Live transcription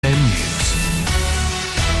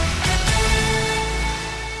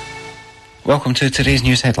Welcome to today's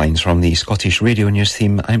news headlines from the Scottish Radio News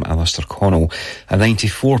team. I'm Alistair Connell. A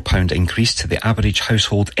 £94 increase to the average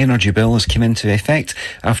household energy bill has come into effect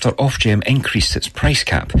after Ofgem increased its price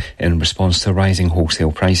cap in response to rising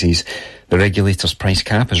wholesale prices. The regulator's price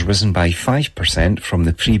cap has risen by 5% from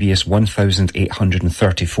the previous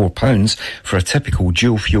 £1,834 for a typical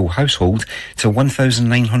dual-fuel household to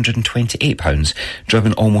 £1,928,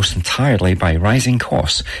 driven almost entirely by rising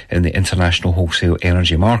costs in the international wholesale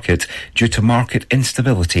energy market due to market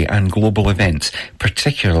instability and global events,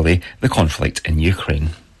 particularly the conflict in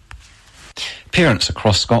Ukraine. Parents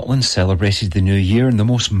across Scotland celebrated the new year in the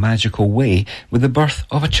most magical way with the birth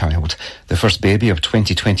of a child. The first baby of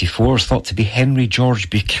 2024 is thought to be Henry George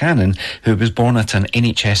Buchanan, who was born at an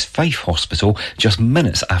NHS Fife hospital just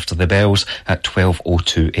minutes after the bells at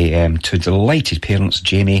 12:02am to delighted parents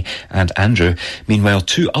Jamie and Andrew. Meanwhile,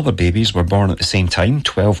 two other babies were born at the same time,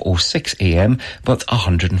 12:06am, but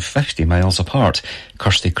 150 miles apart.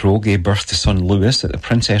 Kirsty Crowe gave birth to son Lewis at the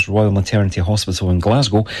Princess Royal Maternity Hospital in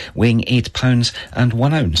Glasgow, weighing £8 and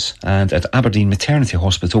 1 ounce. And at Aberdeen Maternity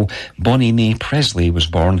Hospital, Bonnie May Presley was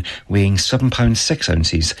born, weighing £7 6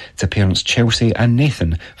 ounces, to parents Chelsea and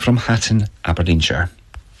Nathan from Hatton, Aberdeenshire.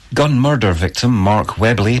 Gun murder victim Mark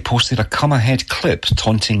Webley posted a come-ahead clip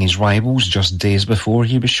taunting his rivals just days before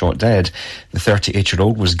he was shot dead. The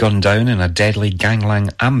 38-year-old was gunned down in a deadly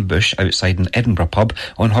gangland ambush outside an Edinburgh pub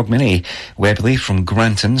on Hogmanay. Webley from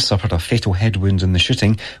Granton suffered a fatal head wound in the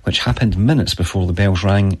shooting, which happened minutes before the bells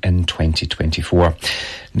rang in 2024.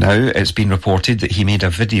 Now, it's been reported that he made a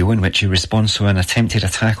video in which he responds to an attempted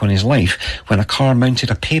attack on his life when a car mounted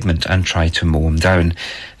a pavement and tried to mow him down.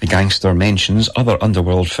 The gangster mentions other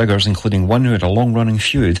underworld figures, including one who had a long-running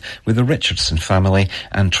feud with the Richardson family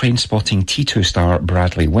and Trainspotting T2 star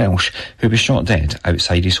Bradley Welsh, who was shot dead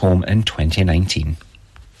outside his home in 2019.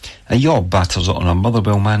 A yob batters on a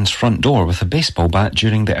Motherwell man's front door with a baseball bat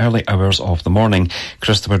during the early hours of the morning.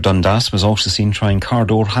 Christopher Dundas was also seen trying car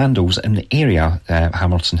door handles in the area,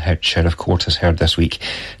 Hamilton Sheriff Court has heard this week.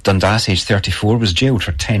 Dundas, aged 34, was jailed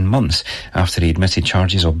for 10 months after he admitted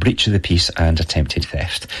charges of breach of the peace and attempted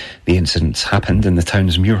theft. The incident happened in the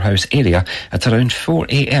town's Muirhouse area at around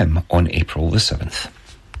 4am on April the 7th.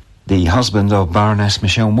 The husband of Baroness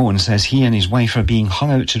Michelle Mone says he and his wife are being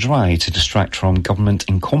hung out to dry to distract from government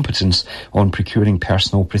incompetence on procuring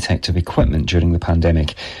personal protective equipment during the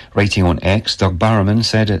pandemic. Writing on X, Doug Barrowman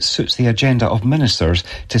said it suits the agenda of ministers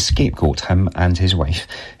to scapegoat him and his wife.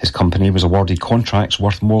 His company was awarded contracts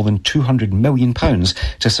worth more than £200 million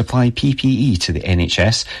to supply PPE to the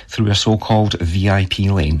NHS through a so-called VIP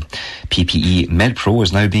lane. PPE MedPro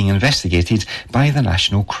is now being investigated by the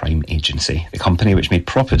National Crime Agency. The company, which made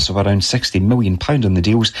profits of around £60 million on the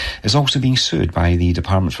deals, is also being sued by the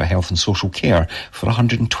Department for Health and Social Care for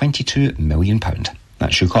 £122 million.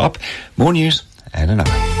 That's you caught up. More news in an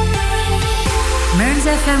hour. Mearns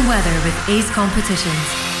FM weather with Ace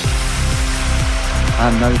Competitions.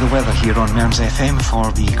 And now the weather here on Mearns FM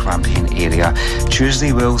for the Grampian area.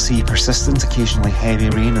 Tuesday will see persistent, occasionally heavy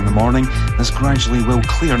rain in the morning. This gradually will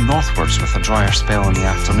clear northwards with a drier spell in the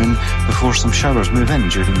afternoon before some showers move in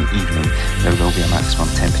during the evening. There will be a maximum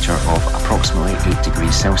temperature of approximately 8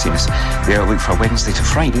 degrees Celsius. The outlook for Wednesday to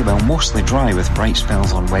Friday will mostly dry with bright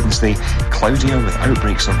spells on Wednesday, cloudier with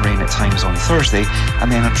outbreaks of rain at times on Thursday,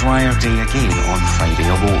 and then a drier day again on Friday,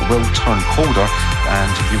 although it will turn colder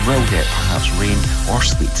and you will get perhaps rain or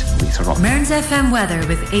sleet later on. Mearns FM weather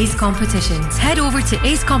with Ace Competitions. Head over to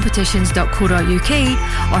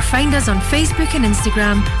acecompetitions.co.uk or find us on Facebook and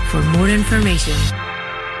Instagram for more information.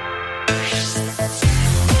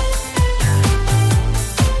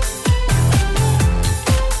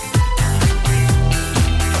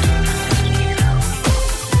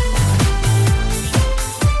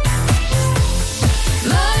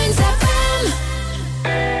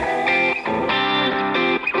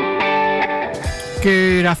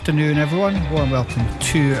 Good afternoon, everyone. Warm welcome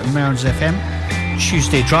to Mearns FM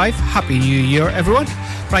Tuesday Drive. Happy New Year, everyone.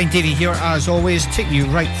 Brian Davey here, as always, taking you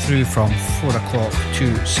right through from 4 o'clock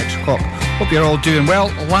to 6 o'clock. Hope you're all doing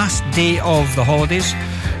well. Last day of the holidays,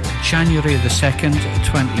 January the 2nd,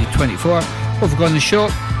 2024. What have we got on the show?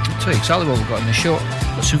 I'll tell you exactly what we've got on the show.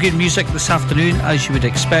 Got some good music this afternoon, as you would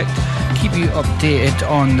expect. Keep you updated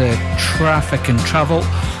on the traffic and travel.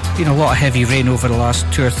 Been a lot of heavy rain over the last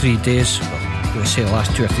 2 or 3 days. I say the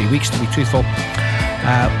last 2 or 3 weeks, to be truthful.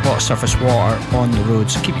 A lot of surface water on the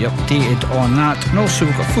roads. Keep you updated on that. And also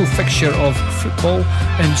we've got a full fixture of football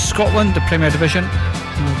in Scotland, the Premier Division.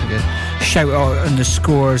 Shout out on the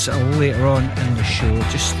scores later on in the show.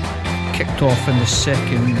 Just kicked off in the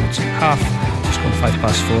second half. Just gone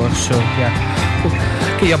 4:05. So yeah, we'll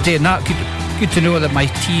get you updated on that. Good Good to know that my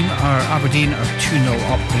team, Aberdeen, are 2-0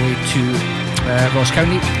 up the way to Ross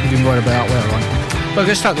County. We've been worried about that later on. But we're going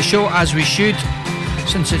to start the show as we should.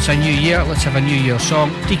 Since it's a new year, let's have a New Year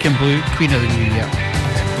song. Deacon Blue, Queen of the New Year.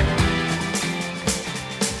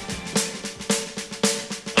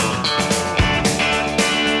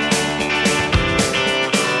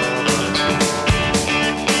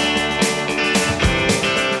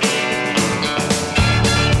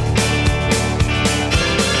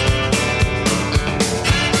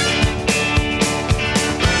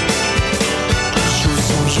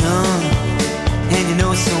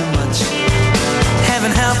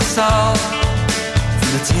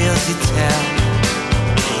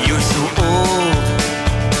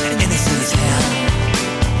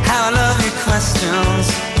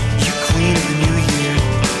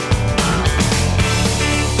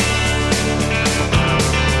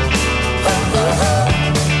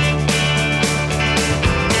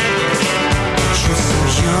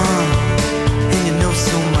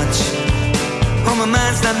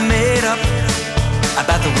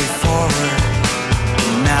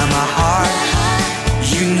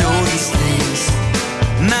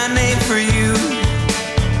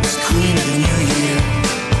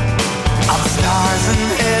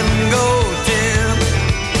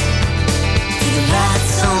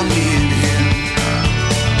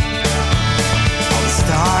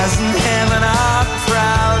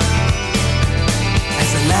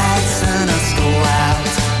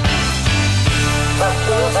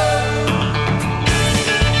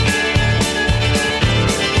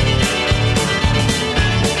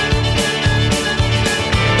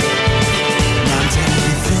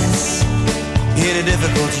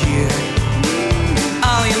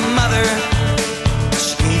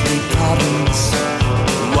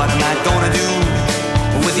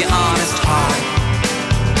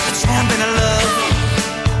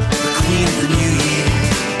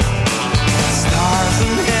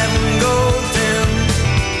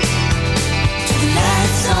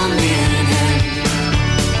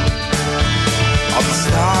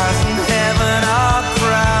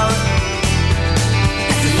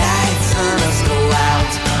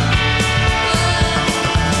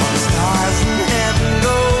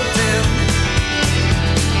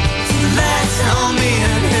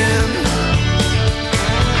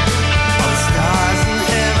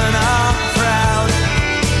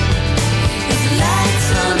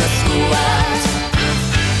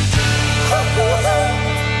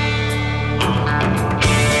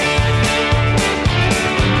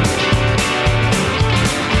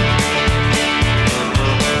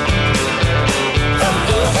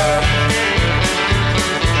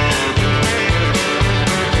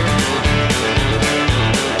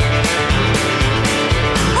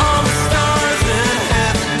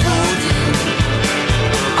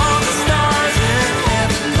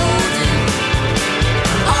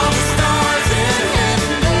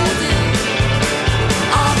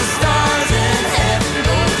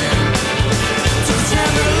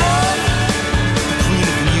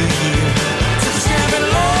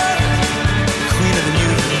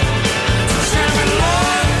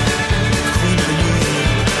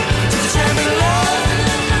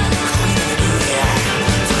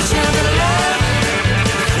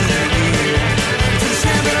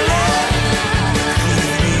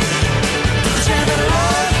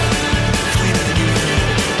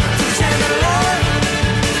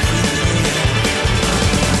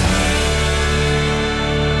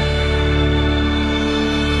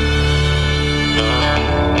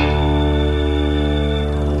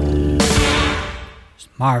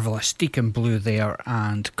 Marvellous, Deacon Blue there,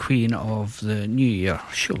 and Queen of the New Year.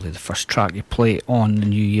 Surely the first track you play on the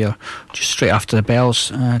New Year, just straight after the bells.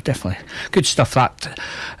 Definitely good stuff, that.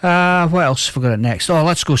 What else have we got next? Oh,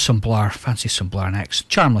 let's go some Blur. Fancy some Blur next.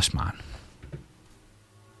 Charmless Man.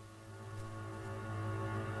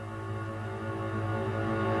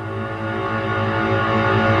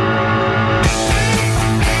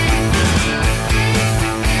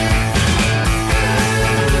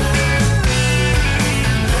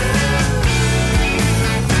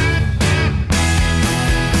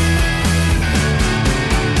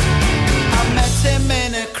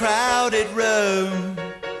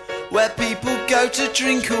 To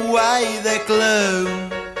drink away their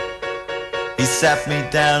gloom, he sat me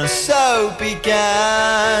down and so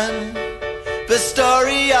began the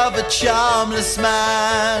story of a charmless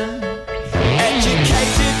man,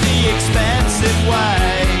 educated the expensive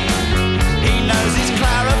way. He knows his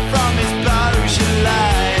Clara from his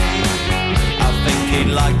Beaujolais. I think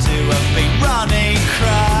he'd like to have been Ronnie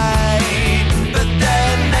Cray, but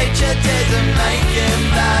then nature didn't make him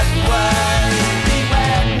that way. He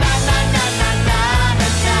went na na na na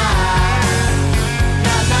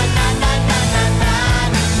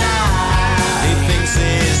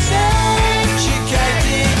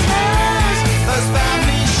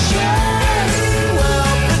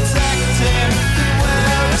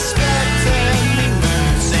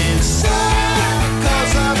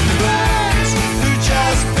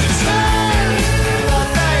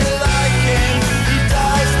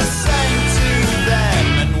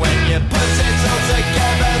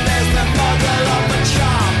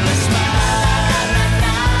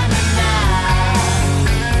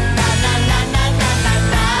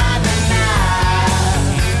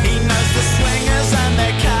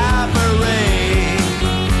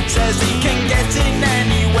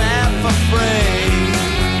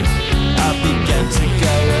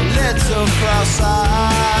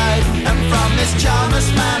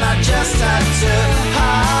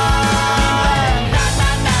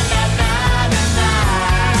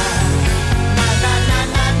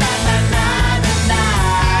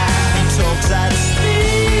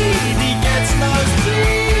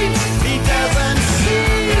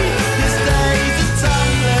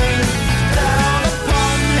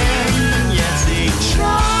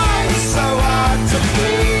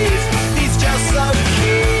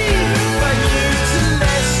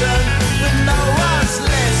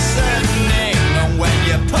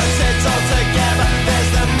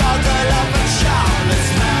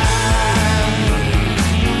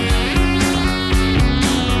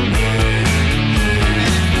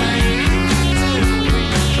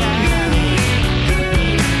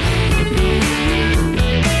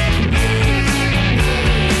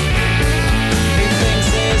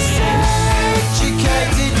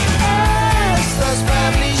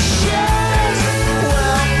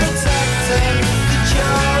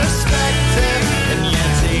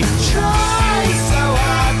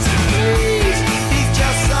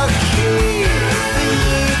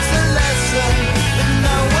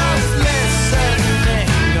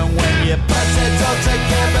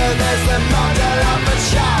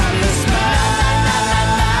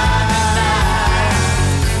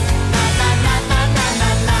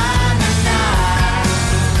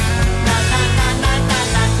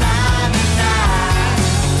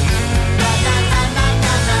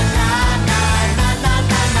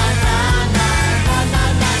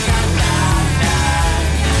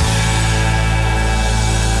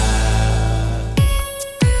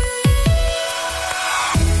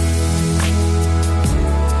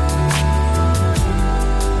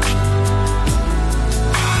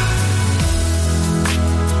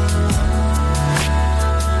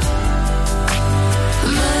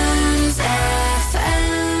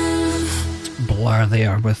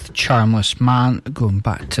there with Charmless Man, going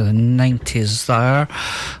back to the 90s there.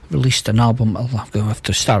 Released an album, I'm going to have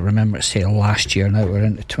to start remembering to say last year, now we're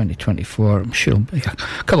into 2024. I'm sure there'll be a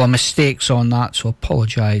couple of mistakes on that, so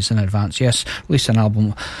apologise in advance. Yes, released an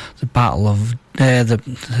album, The Ballad of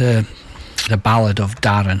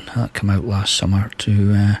Darren, that came out last summer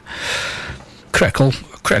to critical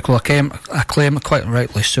acclaim, quite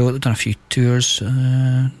rightly so. They've done a few tours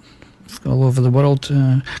all over the world,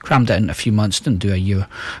 crammed it in a few months, didn't do a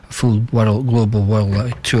full global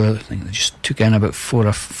world tour. I think they just took in about 3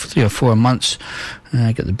 or 4 months,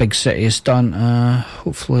 get the big cities done.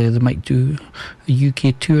 Hopefully they might do a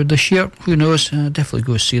UK tour this year, who knows. Definitely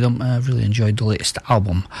go see them. Really enjoyed the latest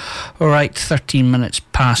album. Alright, 13 minutes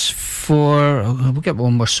past 4. We'll get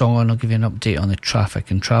one more song on, I'll give you an update on the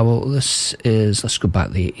traffic and travel. This is, let's go back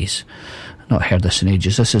to the 80s, not heard this in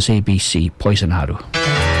ages. This is ABC, Poison Arrow.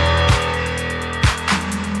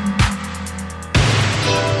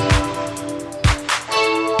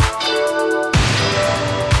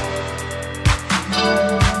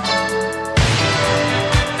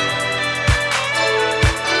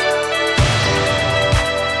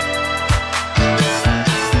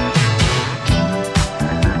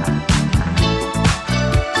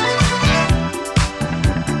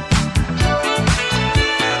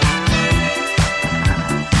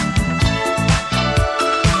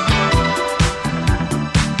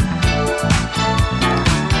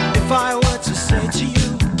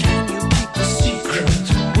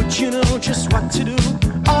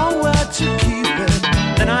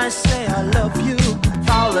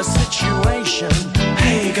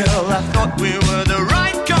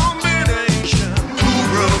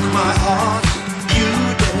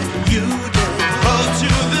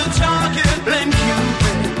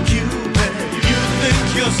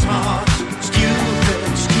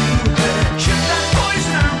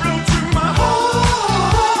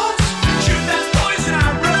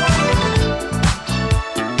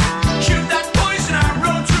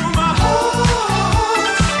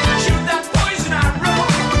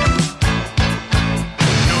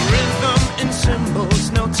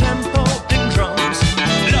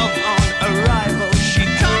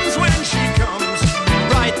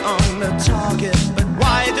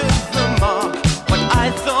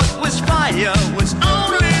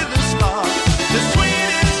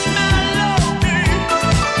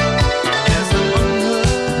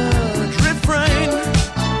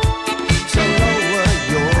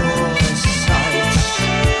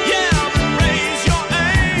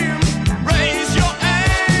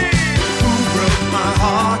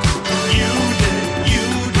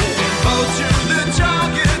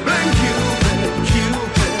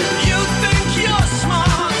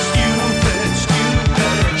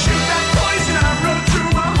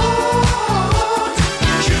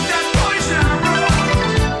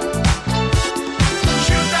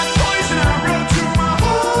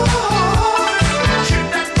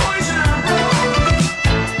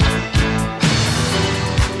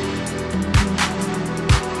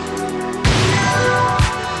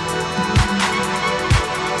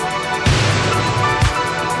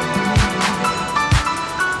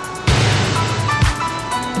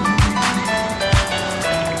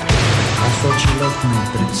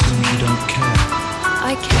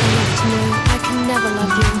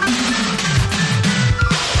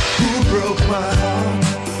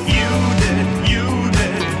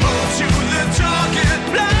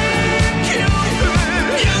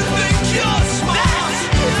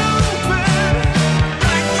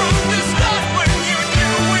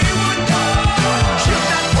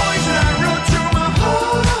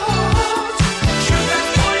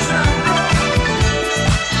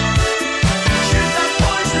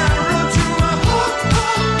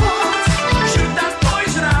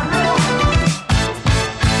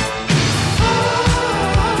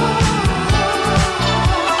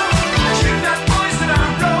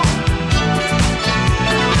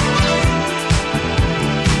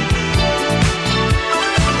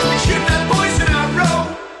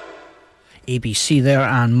 ABC there,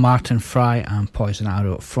 and Martin Fry and Poison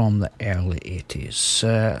Arrow from the early 80s.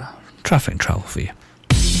 Traffic and travel for you.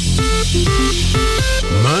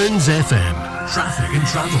 Mearns FM, traffic and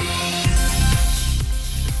travel.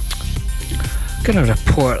 Got a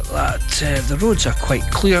report that the roads are quite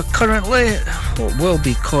clear currently. What will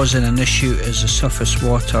be causing an issue is the surface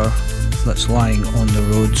water that's lying on the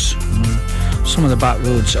roads. Some of the back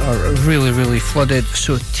roads are really flooded,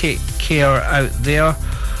 so take care out there.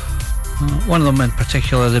 One of them in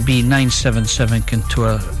particular, the B977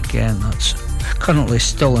 Contour, again, that's currently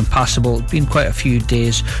still impassable. It's been quite a few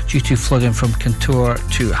days due to flooding from Contour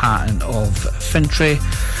to Hatton of Fintry.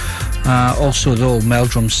 Also the old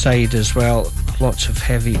Meldrum side as well, lots of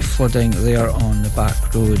heavy flooding there on the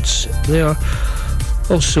back roads there.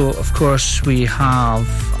 Also, of course, we have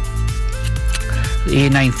the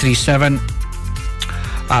A937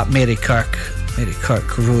 at Marykirk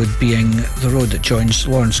Road being the road that joins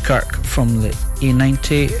Lawrencekirk from the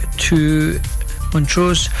A90 to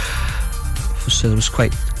Montrose. So there was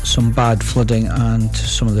quite some bad flooding and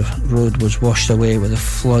some of the road was washed away with the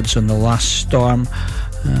floods on the last storm.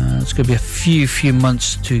 It's going to be a few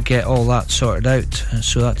months to get all that sorted out.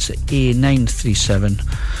 So that's the A937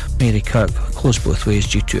 Marykirk, closed both ways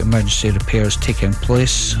due to emergency repairs taking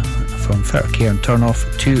place from Fertcairn turnoff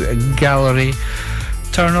to Gallery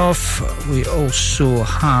turnoff. We also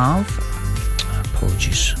have,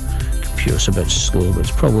 apologies, computer's a bit slow, but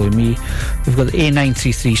it's probably me. We've got the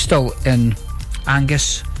A933 still in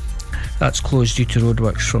Angus. That's closed due to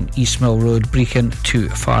roadworks from Eastmill Road, Brecon to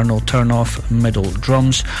Farnell turnoff, Middle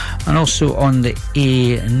Drums. And also on the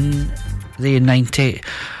A90,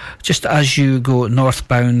 just as you go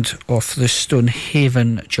northbound off the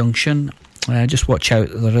Stonehaven junction, just watch out,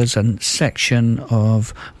 there is a section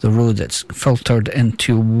of the road that's filtered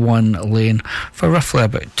into one lane for roughly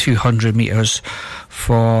about 200 metres.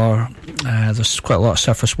 There's quite a lot of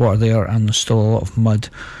surface water there and there's still a lot of mud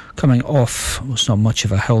coming off. Well, it's not much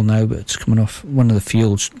of a hill now, but it's coming off one of the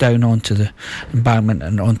fields down onto the embankment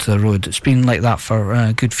and onto the road. It's been like that for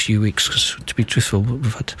a good few weeks because, to be truthful,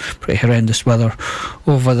 we've had pretty horrendous weather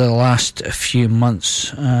over the last few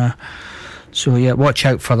months. So yeah, watch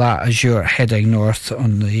out for that as you're heading north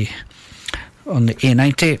on the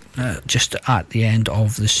A90, just at the end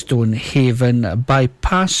of the Stonehaven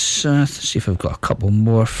bypass. Let's see if I've got a couple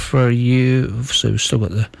more for you. So we've still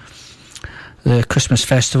got the Christmas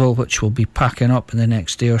festival, which will be packing up in the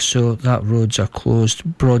next day or so. That roads are closed.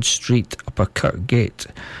 Broad Street, Upper Kirkgate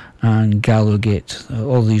and Gallowgate,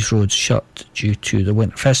 all these roads shut due to the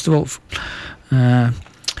Winter Festival.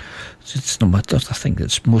 It's not much, I think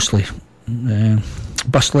it's mostly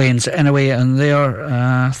bus lanes anyway, and there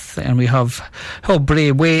and we have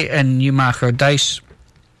Hillbrae Way in Newmarket Dice.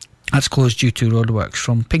 That's closed due to roadworks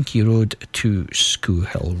from Pinkie Road to School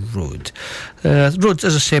Hill Road. Roads,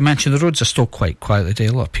 as I say, mentioned, the roads are still quite quiet today.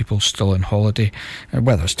 A lot of people still on holiday.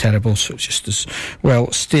 Weather's terrible, so it's just as well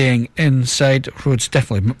staying inside. Roads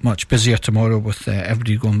definitely much busier tomorrow with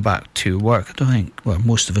everybody going back to work. I don't think, well,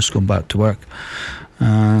 most of us going back to work.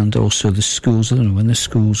 And also the schools, I don't know when the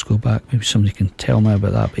schools go back, maybe somebody can tell me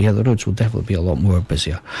about that, but yeah, the roads will definitely be a lot more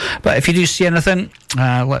busier. But if you do see anything,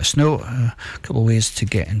 let us know. A couple of ways to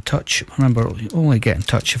get in touch. Remember, only get in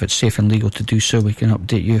touch if it's safe and legal to do so. We can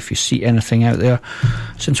update you if you see anything out there.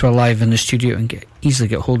 Since we're live in the studio, and easily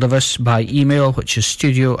get hold of us by email, which is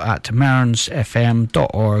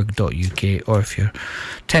studio@mearnsfm.org.uk, or if you're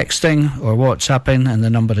texting or WhatsApping, and the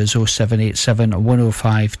number is 0787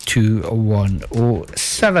 105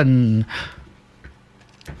 2107.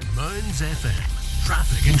 Mearns FM,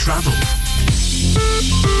 traffic and travel.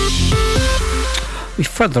 With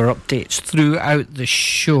further updates throughout the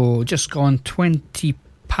show, just gone 20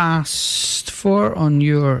 past 4 on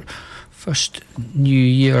your first New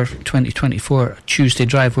Year 2024 Tuesday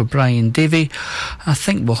drive with Brian Davey. I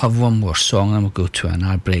think we'll have one more song and we'll go to an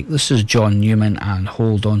ad break. This is John Newman and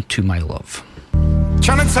Hold On To My Love.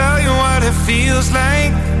 Trying to tell you what it feels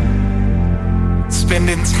like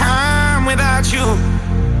spending time without you.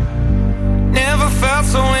 Never felt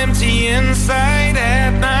so empty inside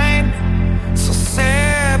at night. So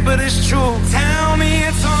sad, but it's true. Tell me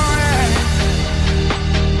it's alright.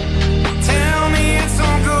 Tell me it's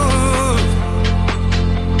all good.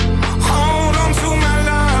 Hold on to my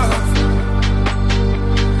love.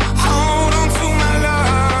 Hold on to my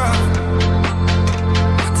love.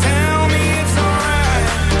 Tell me it's alright.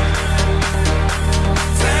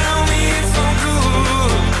 Tell me it's all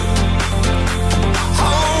good.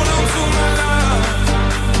 Hold on to my love.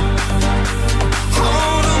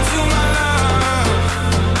 Hold on to my love.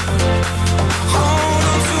 Hold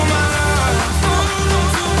on to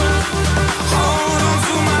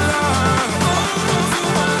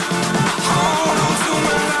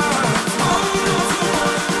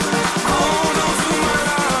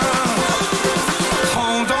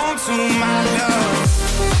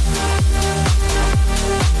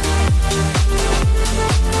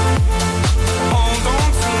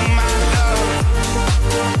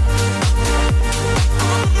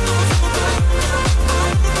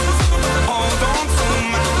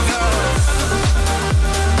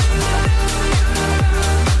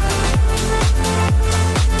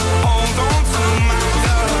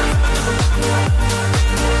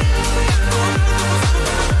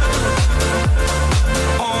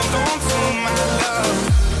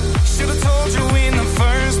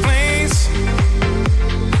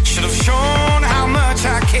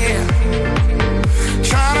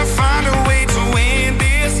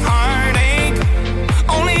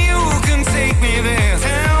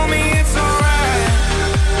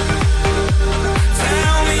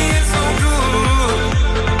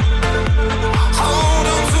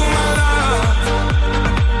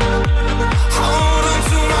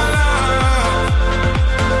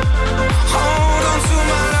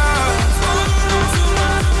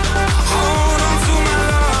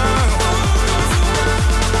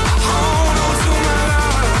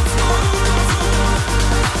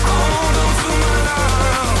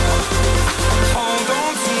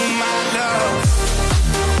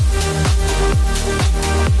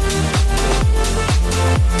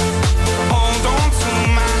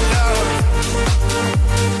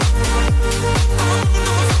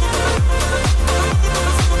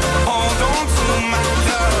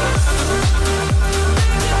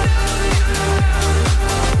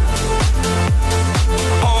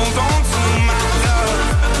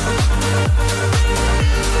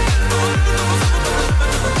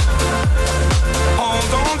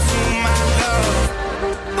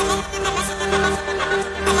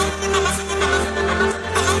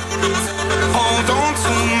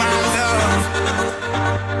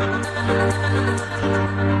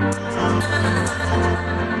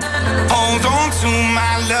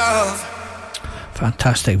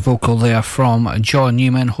Fantastic vocal there from John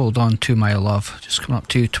Newman. Hold On To My Love. Just coming up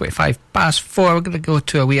to 4:25. We're going to go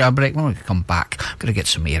to a wee hour break. When we come back, I'm going to get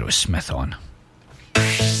some Aerosmith on.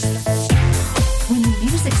 When the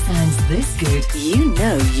music sounds this good, you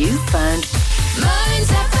know you found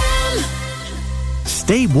Mearns FM.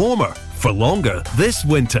 Stay warmer for longer this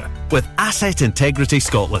winter with Asset Integrity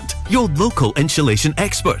Scotland, your local insulation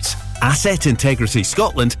experts. Asset Integrity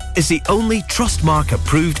Scotland is the only Trustmark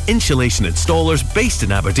approved insulation installers based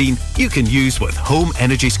in Aberdeen you can use with Home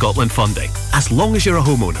Energy Scotland funding. As long as you're a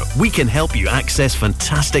homeowner, we can help you access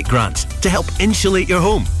fantastic grants to help insulate your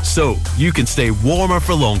home so you can stay warmer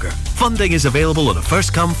for longer. Funding is available on a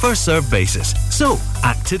first-come, first-served basis. So,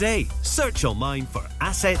 act today. Search online for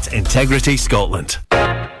Asset Integrity Scotland.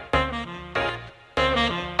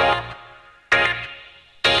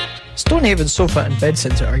 Stonehaven Sofa and Bed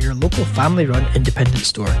Centre are your local family-run independent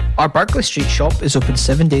store. Our Berkeley Street shop is open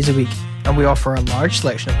 7 days a week, and we offer a large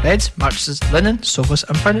selection of beds, mattresses, linen, sofas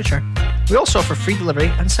and furniture. We also offer free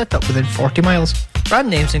delivery and set up within 40 miles. Brand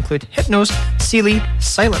names include Hypnose, Sealy,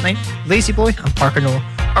 Silent Night, Lazy Boy and Parker Knoll.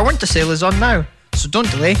 Our winter sale is on now, so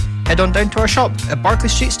don't delay. Head on down to our shop at Berkeley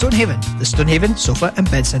Street, Stonehaven, the Stonehaven Sofa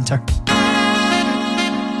and Bed Centre.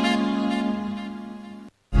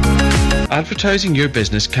 Advertising your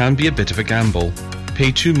business can be a bit of a gamble.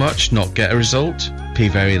 Pay too much, not get a result. Pay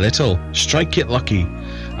very little, strike it lucky.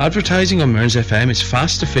 Advertising on Mearns FM is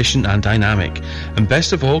fast, efficient and dynamic, and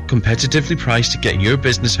best of all, competitively priced to get your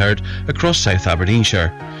business heard across South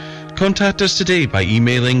Aberdeenshire. Contact us today by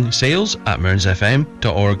emailing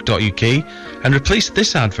sales@mearnsfm.org.uk and replace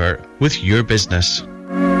this advert with your business.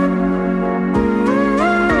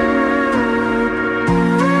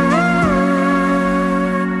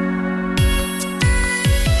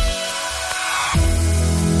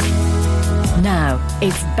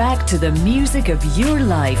 It's back to the music of your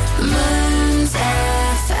life. Mearns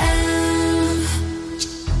FM.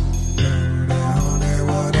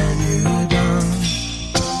 What have you done?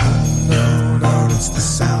 No, it's the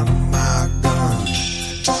sound of my gun.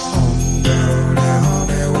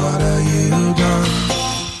 Honey, what have you done?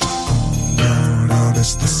 No,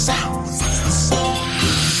 it's the sound.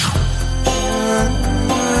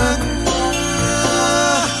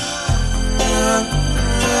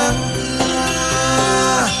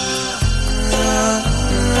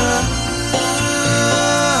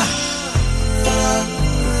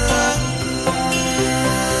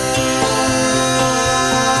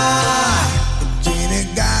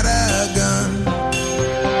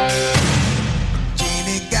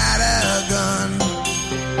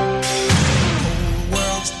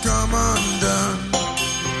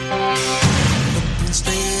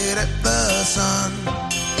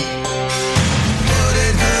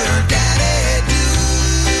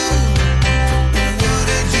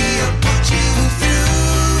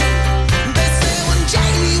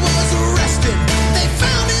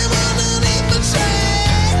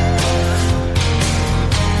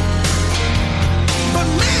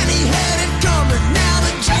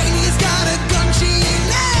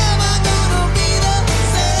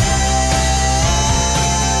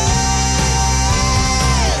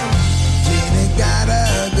 Got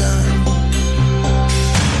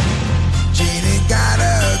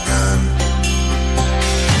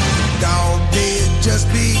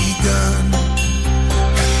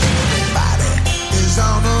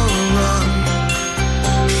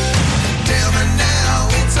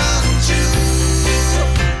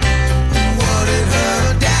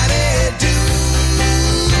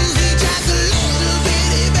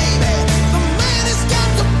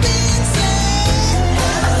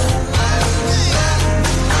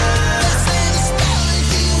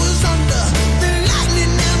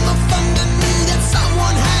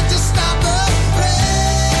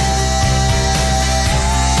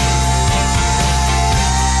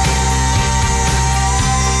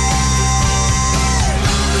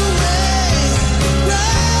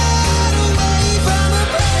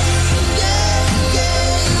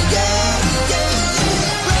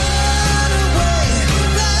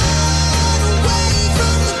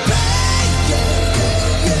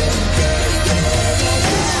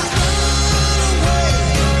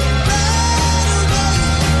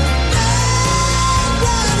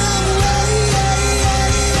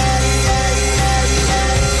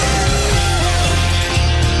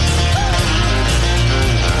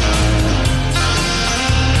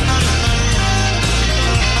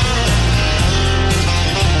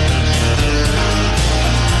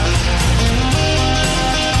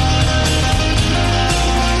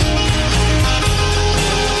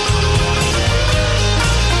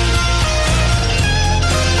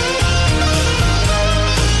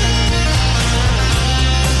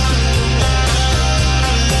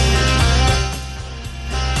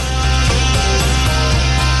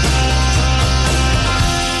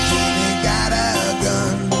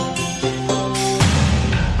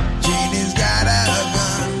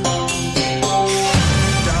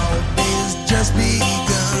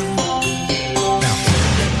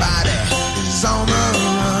is on the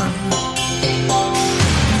run.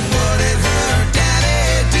 What did her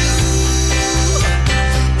daddy do?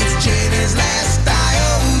 It's Janie's last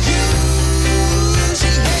IOU.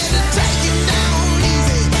 She had to take him down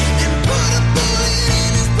easy and put a bullet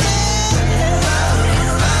in his brain.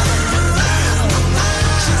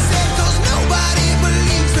 She said, 'cause nobody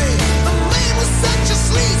believes me. The man was such a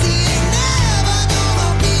sleazy, ain't never gonna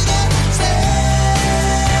be the same.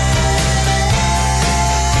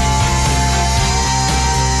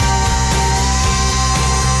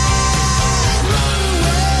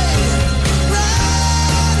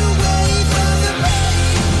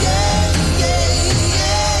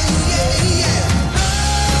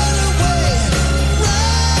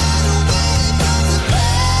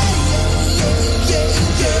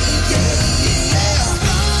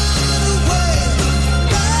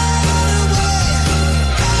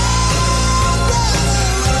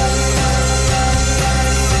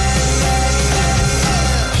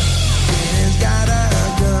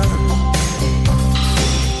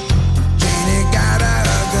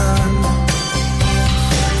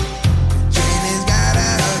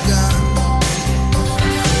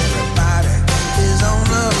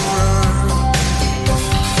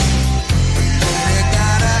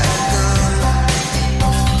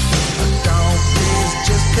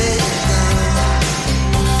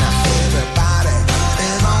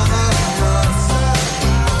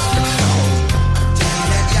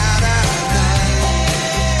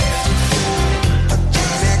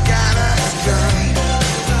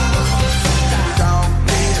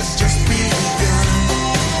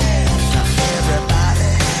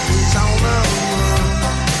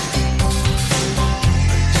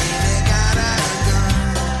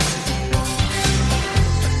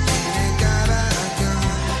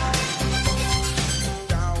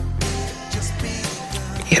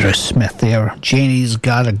 Aerosmith there. Janie's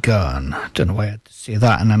got a gun. Don't know why I had to say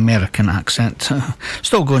that in an American accent.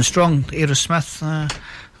 Still going strong, Aerosmith.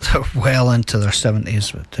 They're well into their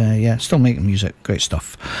 70s, but yeah, still making music. Great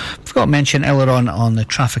stuff. Forgot to mention earlier on the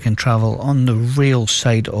traffic and travel on the rail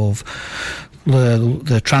side of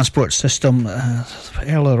the transport system.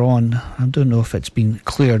 Earlier on, I don't know if it's been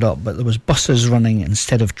cleared up, but there was buses running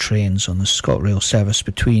instead of trains on the ScotRail service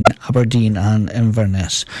between Aberdeen and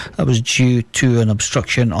Inverness. That was due to an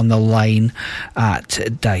obstruction on the line at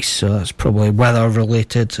Dice, so that's probably weather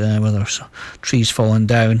related, whether trees falling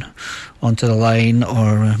down onto the line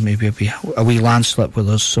or maybe a wee landslip where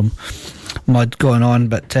there's some mud going on,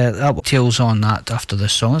 but that tails on that after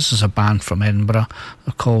this song. This is a band from Edinburgh.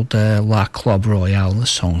 They're called La Club Royale. This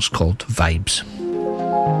song's called Vibes.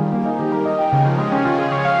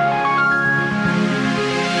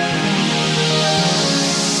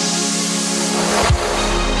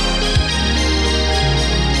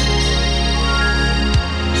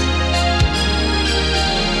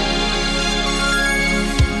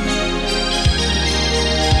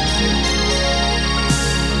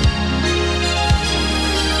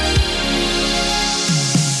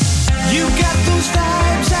 You got those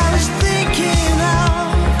vibes I was thinking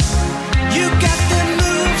of. You got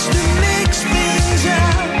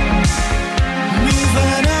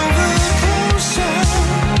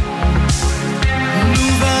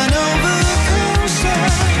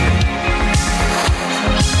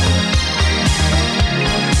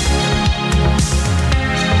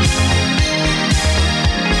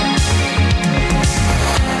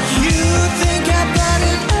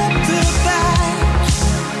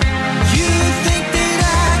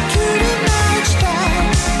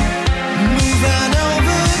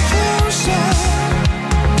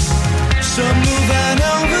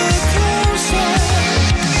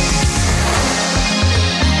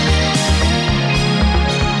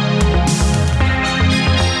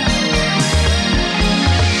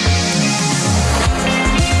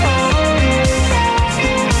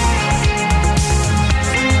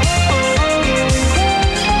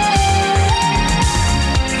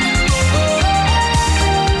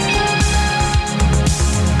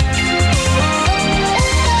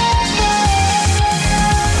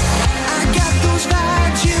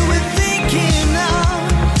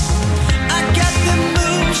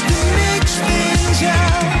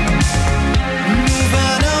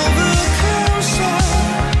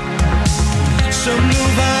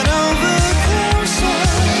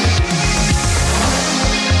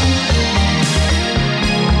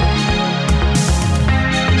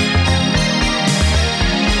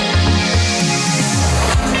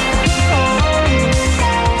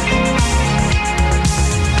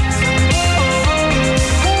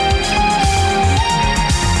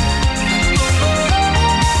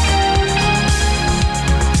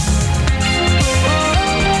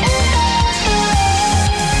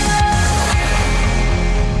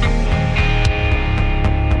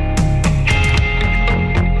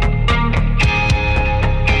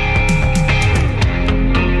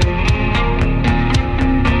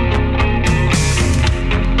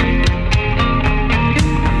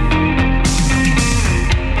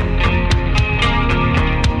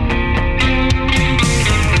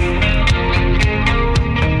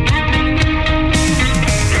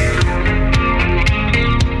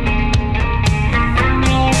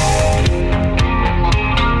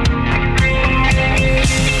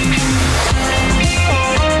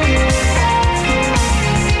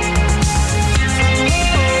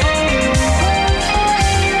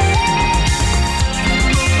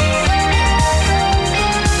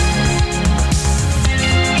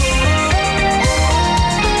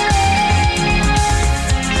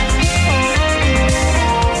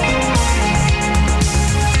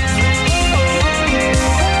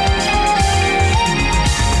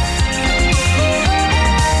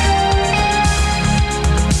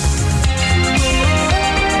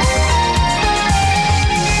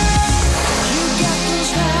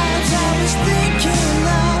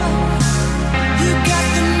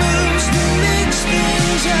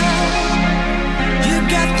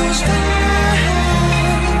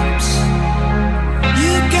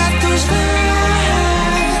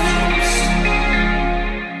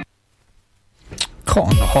Caught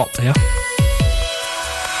on the hop there.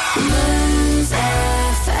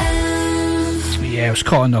 Yeah, it was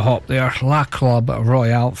caught on the hop there. La Club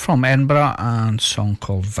Royale from Edinburgh and a song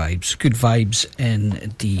called Vibes. Good vibes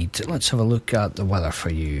indeed. Let's have a look at the weather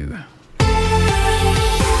for you.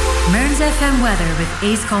 Mearns FM weather with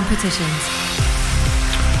Ace Competitions.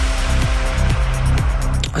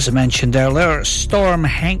 As I mentioned earlier, Storm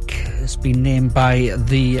Henk has been named by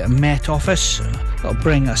the Met Office. It'll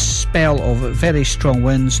bring a spell of very strong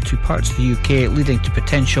winds to parts of the UK, leading to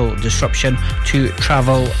potential disruption to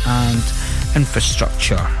travel and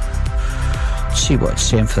infrastructure. Let's see what it's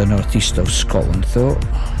saying for the northeast of Scotland though.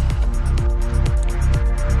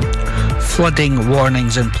 Flooding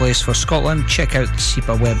warnings in place for Scotland. Check out the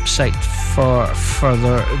SEPA website for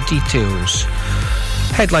further details.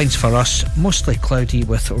 Headlines for us: mostly cloudy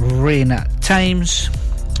with rain at times.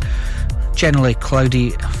 Generally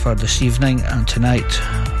cloudy for this evening and tonight.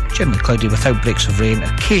 Generally cloudy with outbreaks of rain,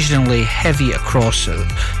 occasionally heavy across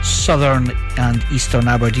southern and eastern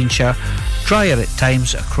Aberdeenshire. Drier at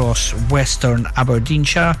times across western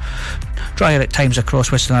Aberdeenshire. Drier at times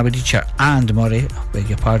across western Aberdeenshire and Moray, beg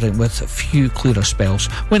your pardon, with a few clearer spells.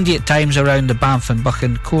 Windy at times around the Banff and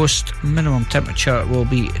Buchan coast. Minimum temperature will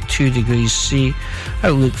be 2 degrees C.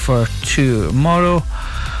 Outlook for tomorrow,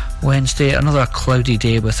 Wednesday, another cloudy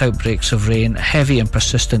day with outbreaks of rain, heavy and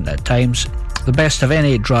persistent at times. The best of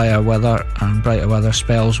any drier weather and brighter weather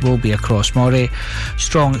spells will be across Moray.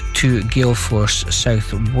 Strong to gale force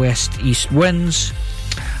south-west east winds.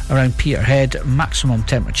 Around Peterhead, maximum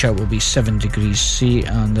temperature will be 7 degrees C,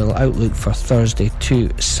 and the outlook for Thursday to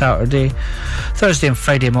Saturday. Thursday and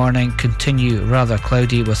Friday morning continue rather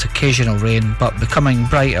cloudy with occasional rain, but becoming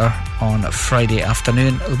brighter on Friday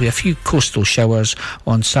afternoon. There'll be a few coastal showers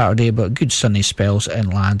on Saturday, but good sunny spells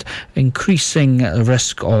inland, increasing the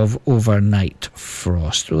risk of overnight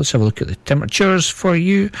frost. Well, let's have a look at the temperatures for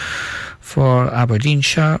you for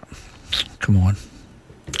Aberdeenshire. Come on.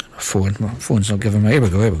 My phone's not giving me. Here we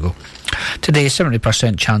go. Today,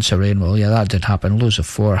 70% chance of rain. Well, yeah, that did happen. Lows of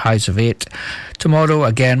 4, highs of 8. Tomorrow,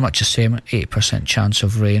 again, much the same. 80% chance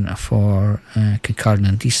of rain for Kincardine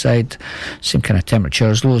and Deeside. Same kind of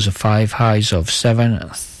temperatures. Lows of 5, highs of 7.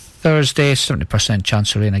 Thursday, 70%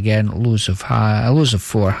 chance of rain again. Lows of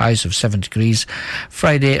 4, highs of 7 degrees.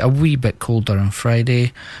 Friday, a wee bit colder on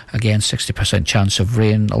Friday. Again, 60% chance of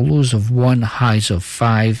rain. Lows of 1, highs of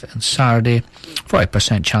 5. And Saturday,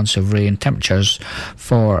 40% chance of rain. Temperatures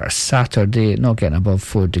for Saturday not getting above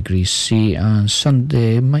 4 degrees C. And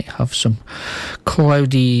Sunday might have some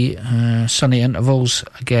cloudy, sunny intervals.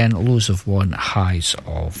 Again, lows of 1, highs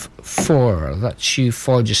of 4. That's you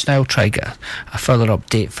for just now. Try to get a further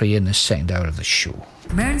update for you in the second hour of the show.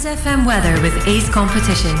 Mearns FM weather with Ace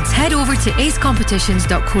Competitions. Head over to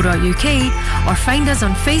acecompetitions.co.uk or find us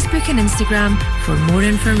on Facebook and Instagram for more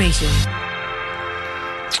information.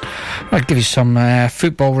 I'll give you some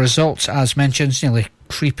football results. As mentioned, nearly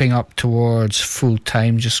creeping up towards full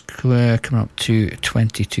time, just coming up to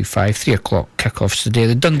 20-5, 3 o'clock kickoffs today.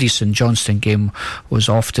 The Dundee St Johnstone game was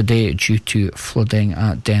off today due to flooding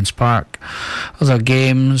at Dens Park. Other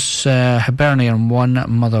games: Hibernian 1,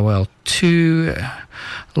 Motherwell 2,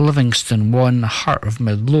 Livingston 1, Heart of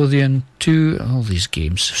Midlothian 2. All these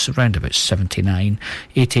games around about 79,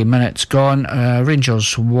 80 minutes gone.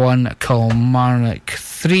 Rangers 1, Kilmarnock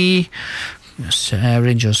 3.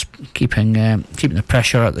 Rangers keeping the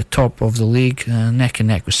pressure at the top of the league, neck and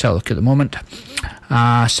neck with Celtic at the moment.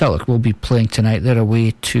 Celtic will be playing tonight. They're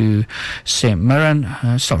away to St Mirren.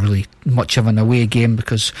 It's not really much of an away game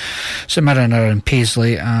because St Mirren are in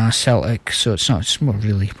Paisley, Celtic, so it's more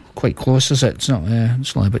really quite close, is it? It's not.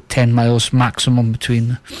 It's only about 10 miles maximum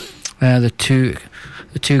between the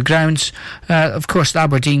two grounds. Of course, the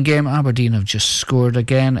Aberdeen game. Aberdeen have just scored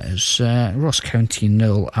again. It's Ross County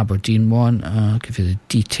 0, Aberdeen 1. I'll give you the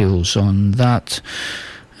details on that.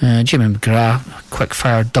 Jimmy McGrath, quick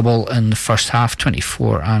fire double in the first half,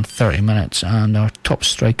 24 and 30 minutes. And our top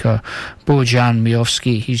striker, Bojan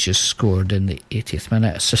Miovski, he's just scored in the 80th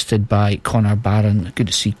minute, assisted by Connor Barron. Good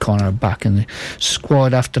to see Connor back in the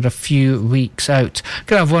squad after a few weeks out.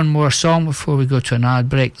 Can I have one more song before we go to an ad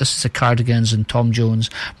break? This is the Cardigans and Tom Jones,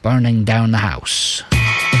 Burning Down the House.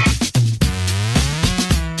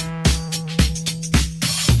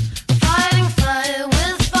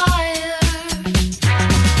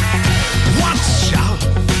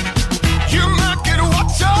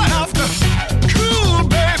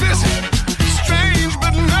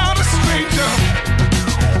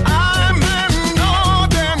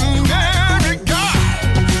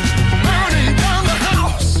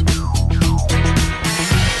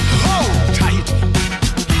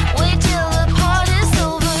 Wait till the party's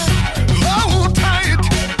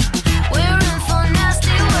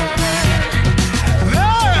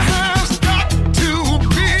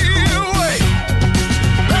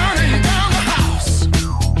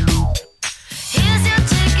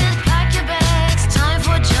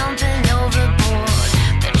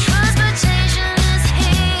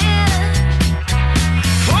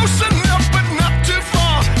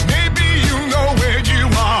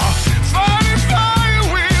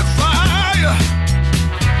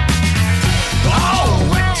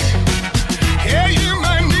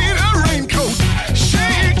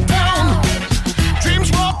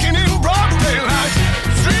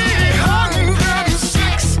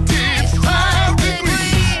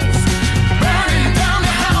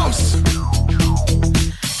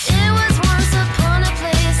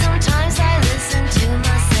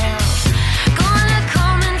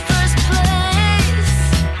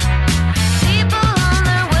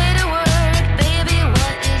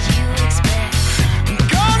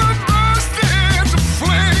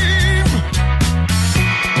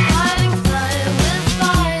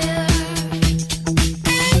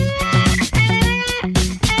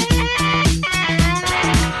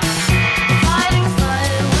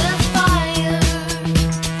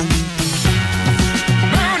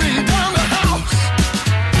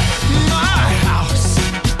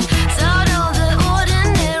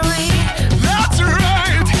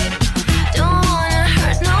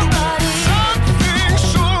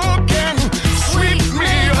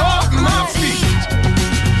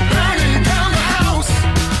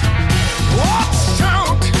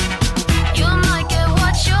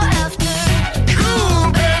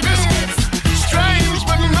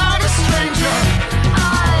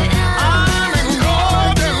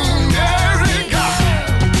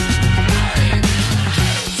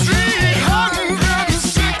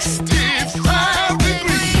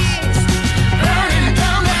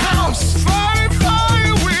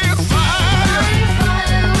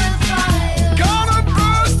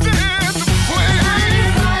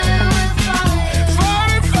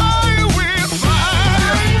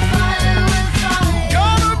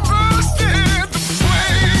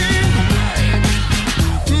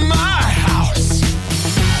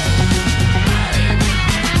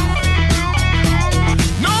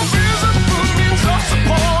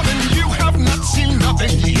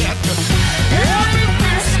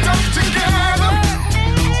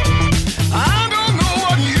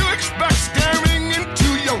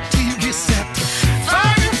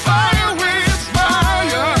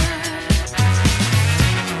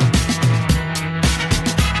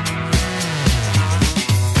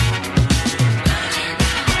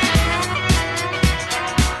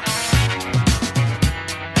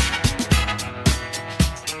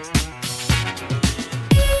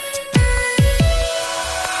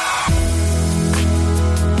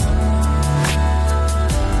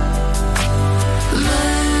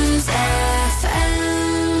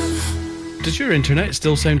Does your internet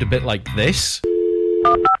still sound a bit like this?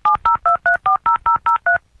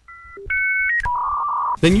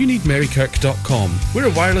 Then you need Marykirk.com. We're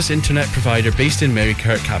a wireless internet provider based in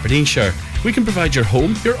Marykirk, Aberdeenshire. We can provide your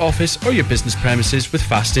home, your office or your business premises with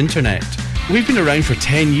fast internet. We've been around for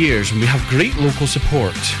 10 years and we have great local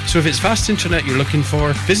support. So if it's fast internet you're looking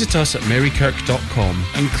for, visit us at Marykirk.com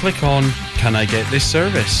and click on Can I Get This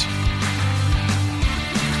Service?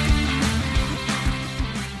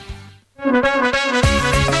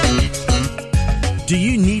 Do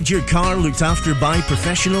you need your car looked after by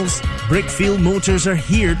professionals? Brickfield Motors are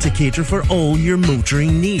here to cater for all your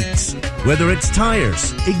motoring needs. Whether it's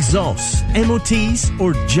tyres, exhausts, MOTs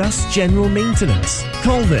or just general maintenance,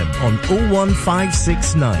 call them on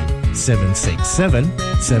 01569 767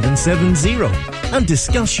 770 and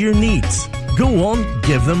discuss your needs. Go on,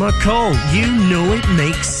 give them a call. You know it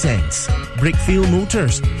makes sense. Brickfield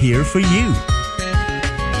Motors, here for you.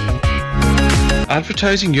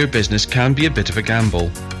 Advertising your business can be a bit of a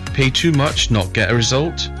gamble. Pay too much, not get a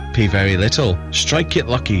result. Pay very little, strike Get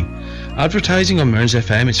Lucky. Advertising on Mearns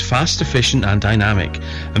FM is fast, efficient and dynamic,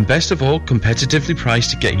 and best of all, competitively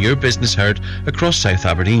priced to get your business heard across South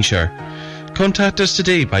Aberdeenshire. Contact us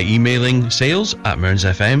today by emailing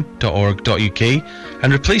sales@mearnsfm.org.uk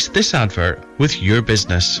and replace this advert with your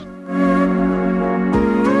business.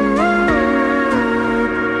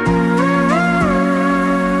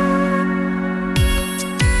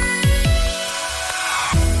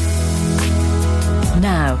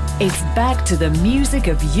 Now, it's back to the music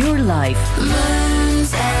of your life.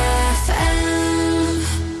 Mearns FM.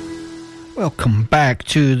 Welcome back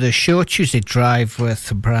to the show, Tuesday Drive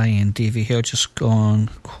with Brian Davey here, just gone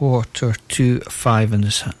 4:45 in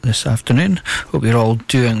this afternoon. Hope you're all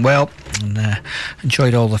doing well and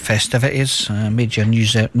enjoyed all the festivities, made your New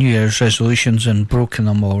Year's resolutions and broken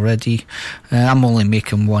them already. I'm only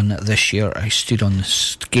making one this year. I stood on the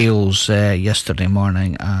scales yesterday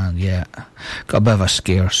morning and got a bit of a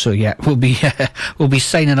scare, so we'll be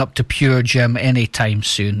signing up to Pure Gym anytime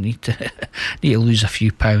soon. Need to lose a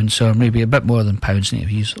few pounds, or maybe a bit more than pounds. Need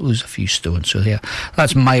to lose a few stones. So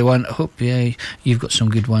that's my one. I hope you've got some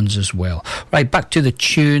good ones as well. Right, back to the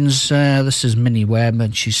tunes. This is Minnie Webb,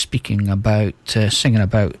 and she's singing about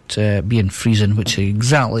being freezing, which it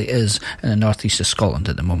exactly is in the northeast of Scotland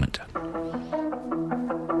at the moment.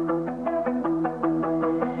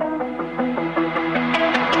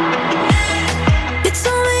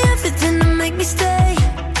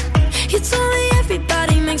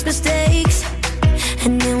 Mistakes,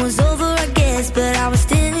 and it was over, I guess, but I was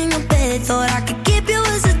still in your bed. Thought I could keep you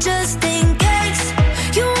as a just in case.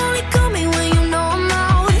 You only call me when you know I'm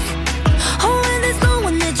out, or when there's no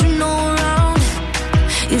one that you know around.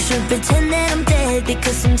 You should pretend that I'm dead,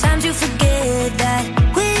 because sometimes you forget that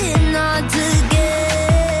we're not together.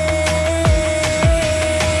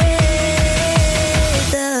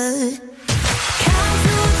 Count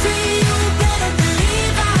to three, you better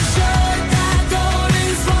believe I shut that door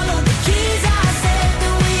and swallow the keys. I said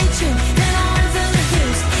that we should, then I went for the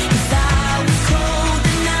hills. If I was cold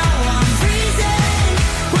and now I'm freezing.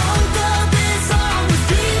 Woke up and saw I was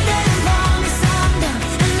breathing. Promise I'm done,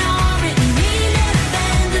 and now I'm written mean and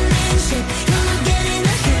abandoning shit. You're not getting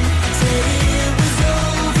the hint. Said it was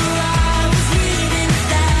over, I was leaving. If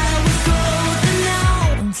that was cold, then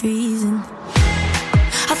now I'm freezing.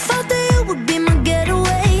 I thought that you would be my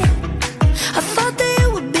getaway. I thought that you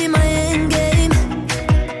would be my end game.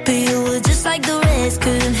 But you were just like the rest.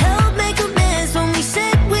 Couldn't help make a mess when we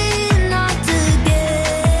said we're not together.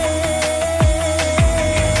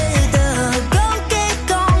 Go get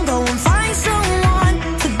gone, go and find someone.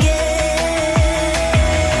 Forget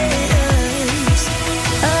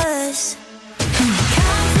us.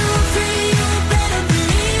 Count to three, you better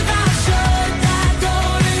believe I shut that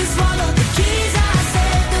door and swallow the keys. I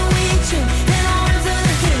said that we should, then I went for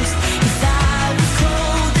the hills. If I was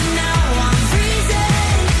cold and now I'm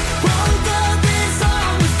freezing. Woke up and saw I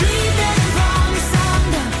was bleeding.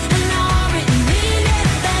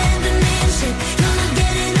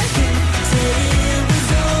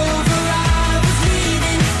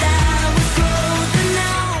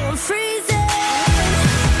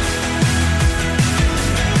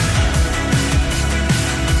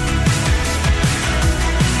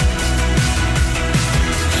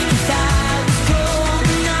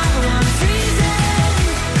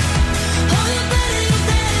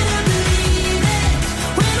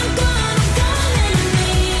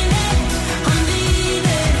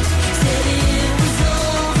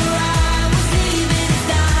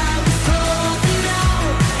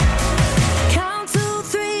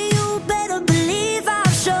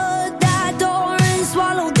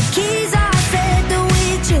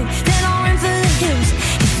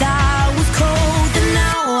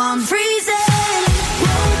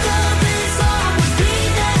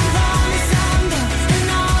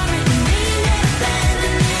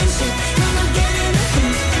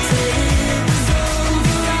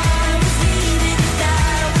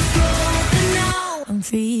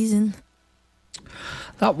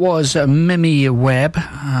 That was Mimi Webb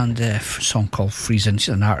and a song called Freezing.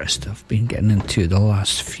 She's an artist I've been getting into the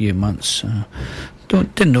last few months.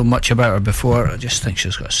 Didn't know much about her before. I just think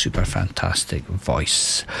she's got a super fantastic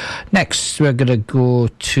voice. Next, we're going to go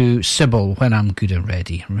to Sybil, When I'm Good and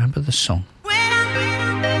Ready. Remember the song?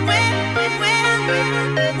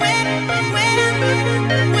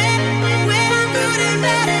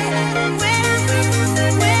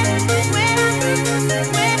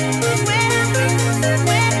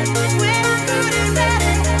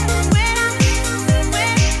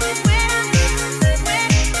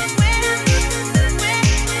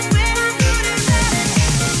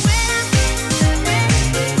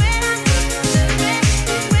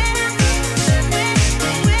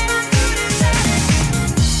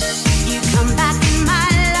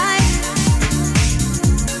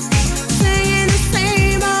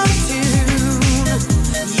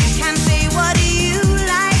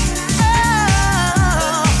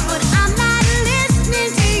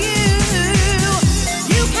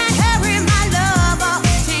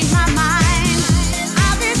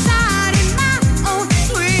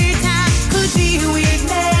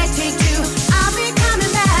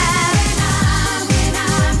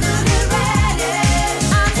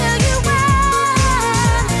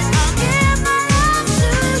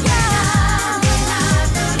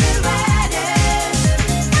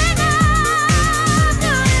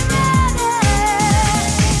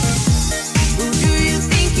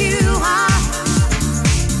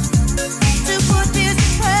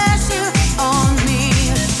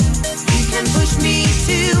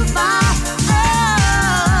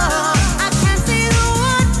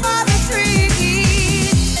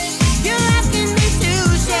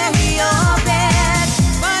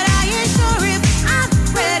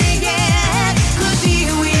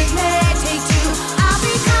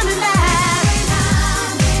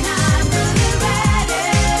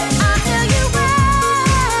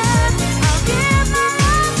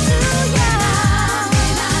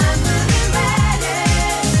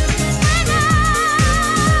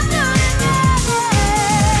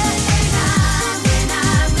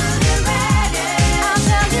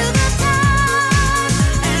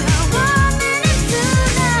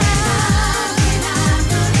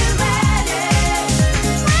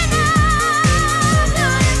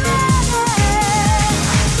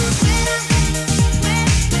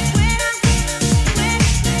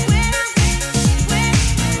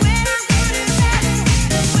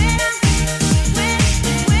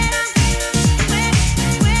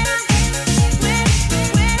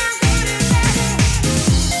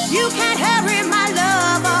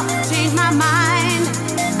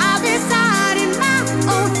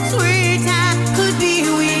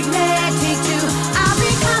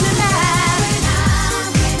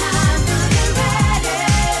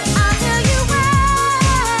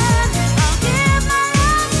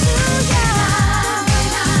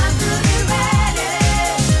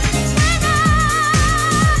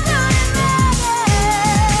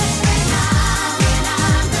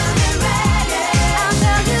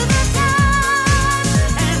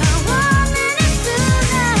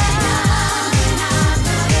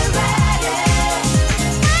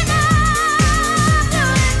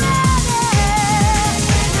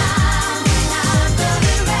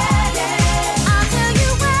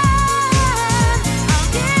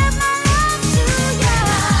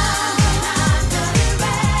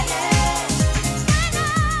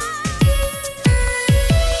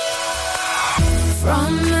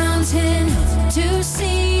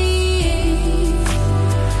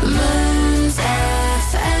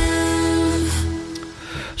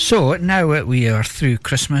 So now we are through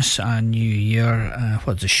Christmas and New Year.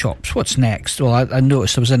 What's the shops? What's next? Well, I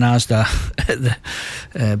noticed there was an Asda at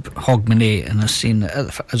the Hogmanay, and I've seen at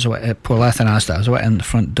Portlethen Asda. I was right in the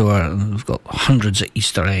front door, and they've got hundreds of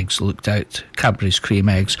Easter eggs looked out, Cadbury's cream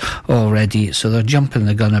eggs already. So they're jumping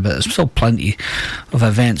the gun a bit. There's still plenty of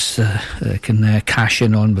events they can cash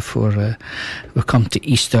in on before we come to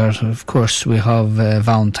Easter. Of course, we have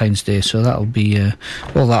Valentine's Day, so that'll be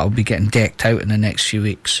getting decked out in the next few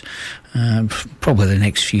weeks. Probably the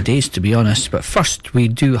next few days, to be honest. But first we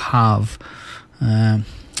do have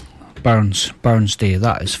Burns Day.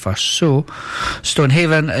 That is first. So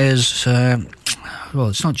Stonehaven is well,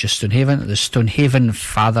 it's not just Stonehaven, the Stonehaven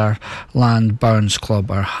Fatherland Burns Club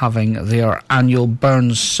are having their annual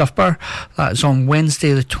Burns Supper. That is on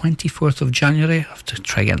Wednesday the 24th of January. I have to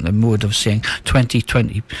try get in the mode of saying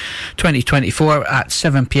 2024 at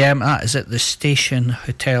 7pm. That is at the Station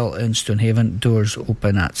Hotel in Stonehaven. Doors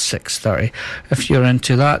open at 6:30. If you're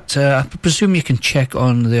into that, I presume you can check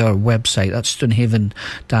on their website. That's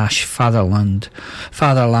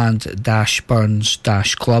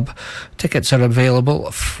Stonehaven-Fatherland-Burns-Club. Tickets are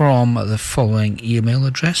available from the following email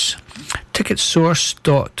address: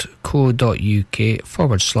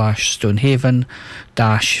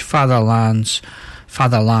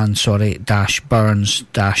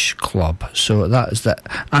 ticketsource.co.uk/Stonehaven-Fatherland-Burns-Club. So that is the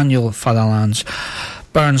annual Fatherlands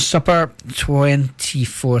Burns Supper,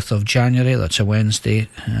 24th of January. That's a Wednesday,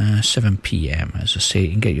 7pm. As I say,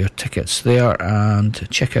 you can get your tickets there and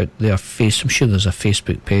check out their I'm sure there's a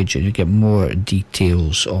Facebook page and you get more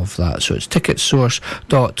details of that. So it's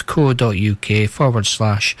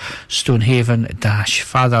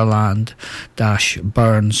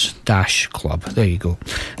ticketsource.co.uk/Stonehaven-Fatherland-Burns-Club. There you go.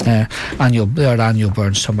 Their annual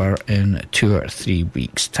Burns Summer in 2 or 3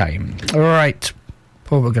 weeks' time. All right.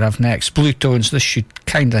 What we're going to have next, Blue Tones. This should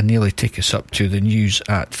kind of nearly take us up to the news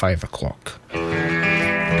at 5 o'clock.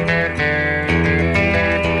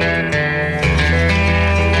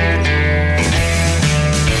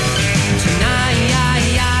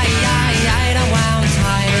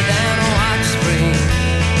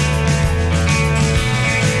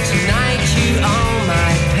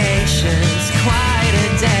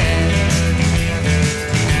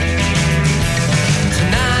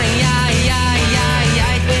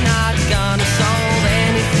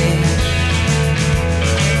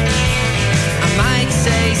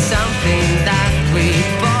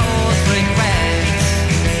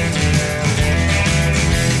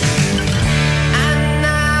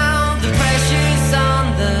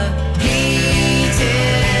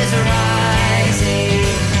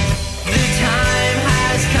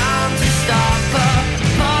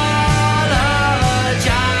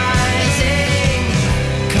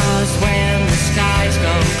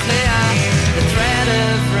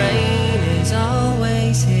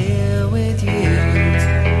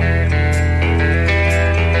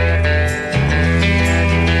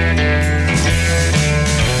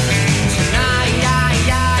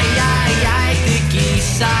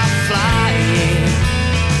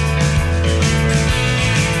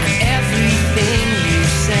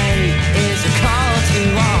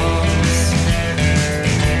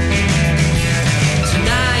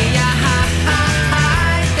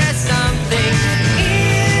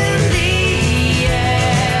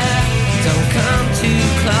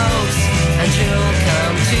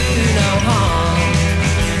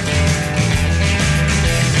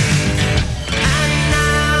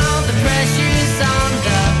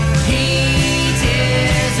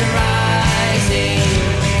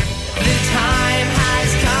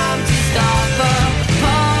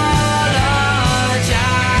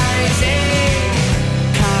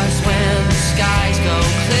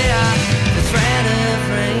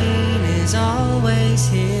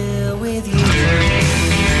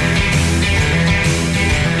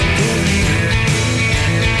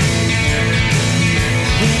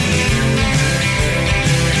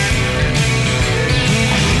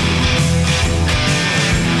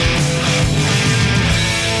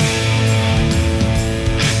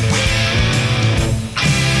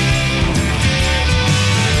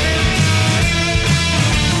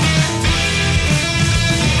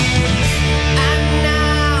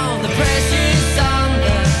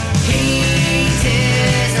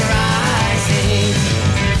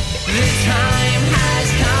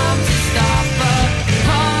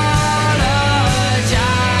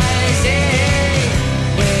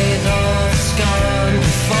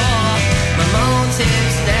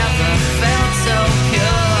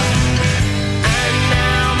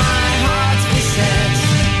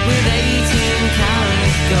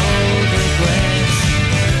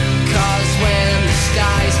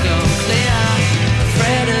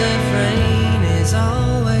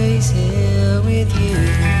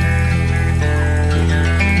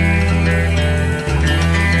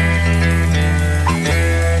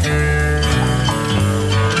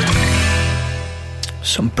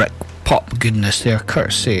 Some brick pop goodness there,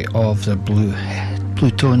 courtesy of the Blue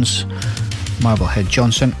Tones, Marblehead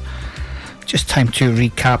Johnson. Just time to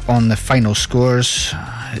recap on the final scores.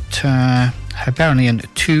 At Hibernian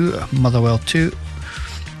 2, Motherwell 2,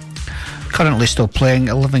 Currently still playing.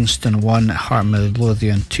 Livingston 1, Heart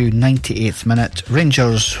Midlothian 2, 98th minute.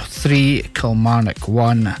 Rangers 3, Kilmarnock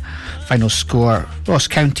 1. Final score, Ross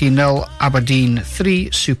County 0, Aberdeen 3.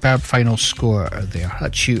 Superb final score there.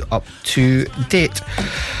 That's you up to date.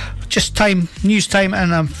 Just news time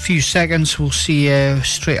in a few seconds. We'll see you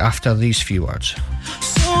straight after these few words.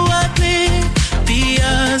 So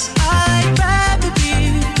oblivious, I'd rather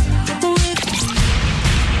be with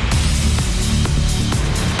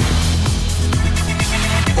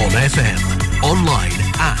On FM, online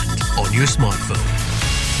and on your smartphone.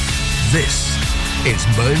 This is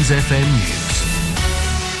Mearns FM News.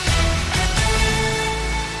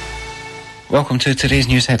 Welcome to today's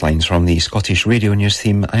news headlines from the Scottish Radio News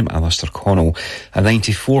team. I'm Alistair Connell. A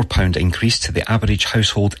 £94 increase to the average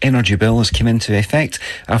household energy bill has come into effect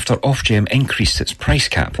after Ofgem increased its price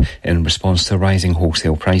cap in response to rising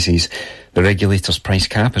wholesale prices. The regulator's price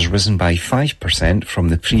cap has risen by 5% from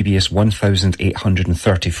the previous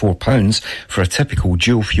 £1,834 for a typical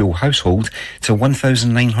dual-fuel household to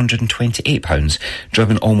 £1,928,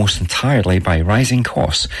 driven almost entirely by rising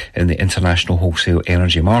costs in the international wholesale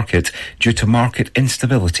energy market due to market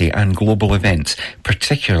instability and global events,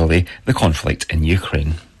 particularly the conflict in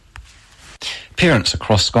Ukraine. Parents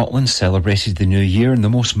across Scotland celebrated the new year in the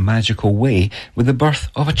most magical way with the birth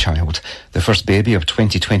of a child. The first baby of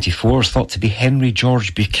 2024 is thought to be Henry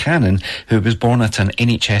George Buchanan, who was born at an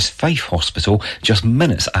NHS Fife hospital just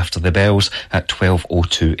minutes after the bells at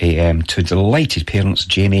 12:02am to delighted parents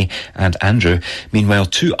Jamie and Andrew. Meanwhile,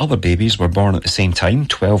 two other babies were born at the same time,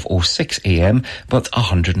 12:06am, but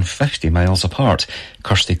 150 miles apart.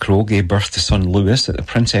 Kirsty Crowe gave birth to son Lewis at the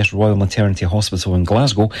Princess Royal Maternity Hospital in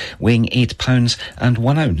Glasgow, weighing £8 and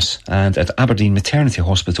 1 ounce. And at Aberdeen Maternity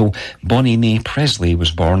Hospital, Bonnie May Presley was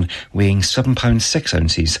born, weighing £7 6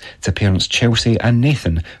 ounces, to parents Chelsea and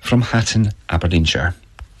Nathan from Hatton, Aberdeenshire.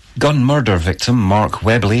 Gun murder victim Mark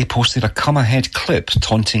Webley posted a come-ahead clip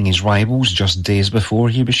taunting his rivals just days before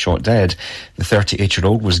he was shot dead. The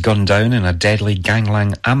 38-year-old was gunned down in a deadly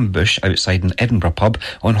gangland ambush outside an Edinburgh pub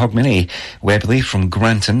on Hogmanay. Webley from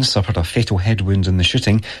Granton suffered a fatal head wound in the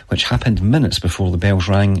shooting, which happened minutes before the bells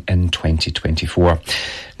rang in 2024.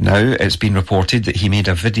 Now, it's been reported that he made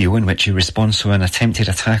a video in which he responds to an attempted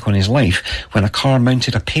attack on his life when a car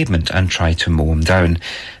mounted a pavement and tried to mow him down.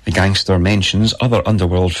 The gangster mentions other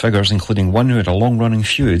underworld figures, including one who had a long-running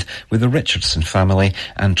feud with the Richardson family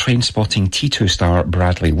and Trainspotting T2 star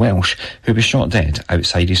Bradley Welsh, who was shot dead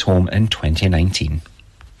outside his home in 2019.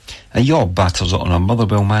 A yob batters on a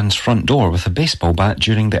Motherwell man's front door with a baseball bat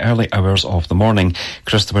during the early hours of the morning.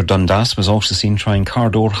 Christopher Dundas was also seen trying car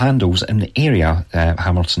door handles in the area,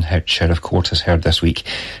 Hamilton Sheriff Court has heard this week.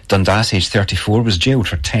 Dundas, aged 34, was jailed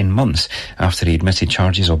for 10 months after he admitted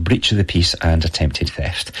charges of breach of the peace and attempted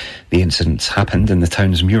theft. The incident happened in the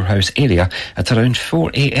town's Muirhouse area at around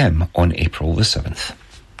 4am on April the 7th.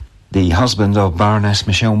 The husband of Baroness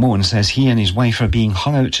Michelle Mone says he and his wife are being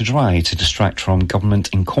hung out to dry to distract from government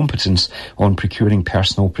incompetence on procuring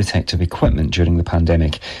personal protective equipment during the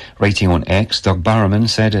pandemic. Writing on X, Doug Barrowman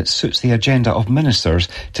said it suits the agenda of ministers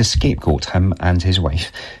to scapegoat him and his wife.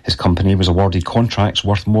 His company was awarded contracts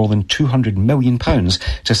worth more than £200 million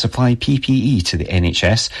to supply PPE to the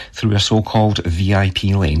NHS through a so-called VIP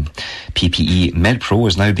lane. PPE MedPro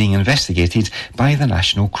is now being investigated by the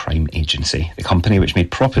National Crime Agency. The company, which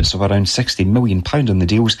made profits of around £60 million on the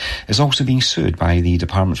deals, is also being sued by the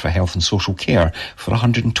Department for Health and Social Care for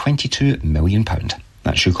 £122 million.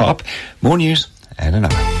 That's you caught up. More news in an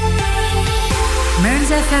hour.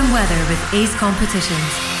 Mearns FM weather with Ace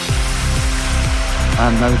Competitions.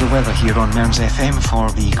 And now the weather here on Mearns FM for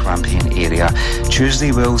the Grampian area.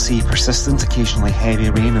 Tuesday will see persistent, occasionally heavy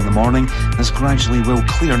rain in the morning. This gradually will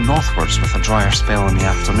clear northwards with a drier spell in the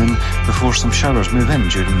afternoon before some showers move in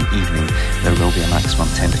during the evening. There will be a maximum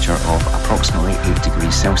temperature of approximately 8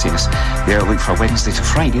 degrees Celsius. The outlook for Wednesday to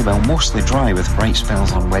Friday will mostly dry with bright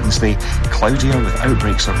spells on Wednesday, cloudier with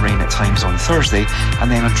outbreaks of rain at times on Thursday, and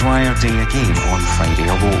then a drier day again on Friday,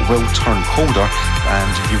 although it will turn colder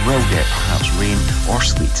and you will get perhaps rain or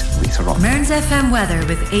sleet later on. Mearns FM weather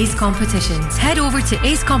with Ace Competitions. Head over to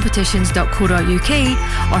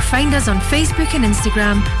acecompetitions.co.uk or find us on Facebook and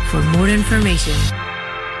Instagram for more information.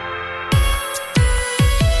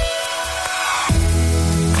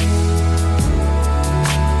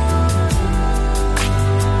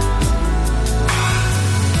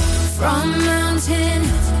 from mountain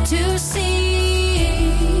to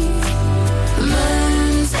sea.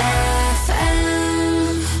 Mearns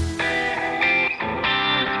FM.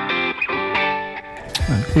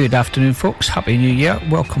 Good afternoon, folks. Happy New Year.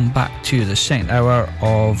 Welcome back to the second hour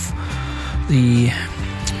of the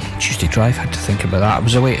Tuesday Drive, had to think about that. I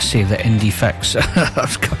was away to see the Indie Fix. I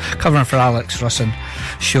was covering for Alex Russin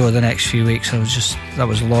show the next few weeks. That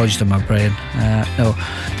was lodged in my brain. No,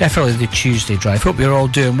 definitely the Tuesday Drive. Hope you're all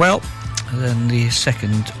doing well. Then the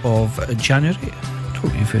 2nd of January.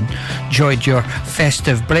 Hope you've enjoyed your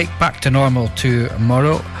festive break. Back to normal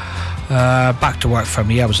tomorrow. Back to work for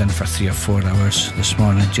me. I was in for 3 or 4 hours this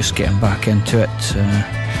morning, just getting back into it.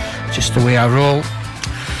 Just the way I roll.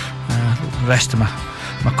 The rest of my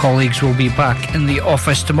colleagues will be back in the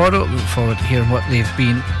office tomorrow. Look forward to hearing what they've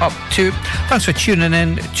been up to. Thanks for tuning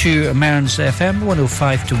in to Mearns FM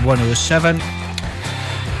 105 to 107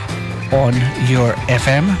 on your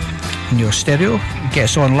FM, in your stereo. Get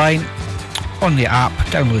us online on the app,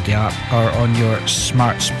 download the app, or on your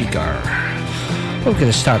smart speaker. We're going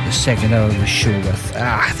to start the second hour of the show with,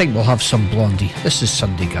 I think we'll have some Blondie. This is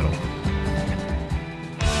Sunday Girl.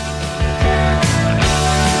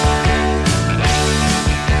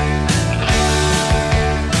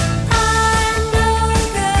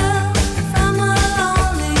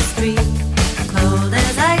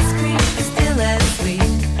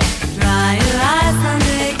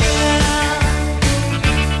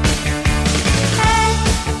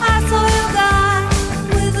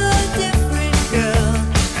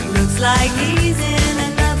 Like he's in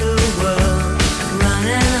another world,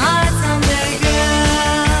 running hard Sunday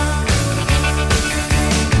girl.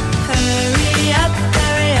 Hurry up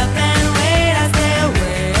and wait. I stay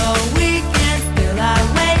away all weekend, still I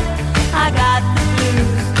wait. I got the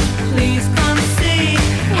blues, please come see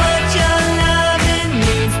what your loving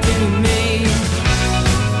means to me.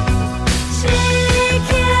 She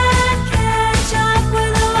can't catch up with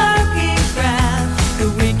the working crowd, the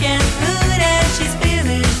weekend food and she's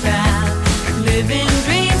feeling proud. Living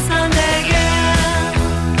dreams Sunday girl.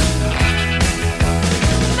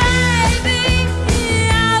 Baby,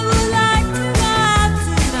 I would like to go out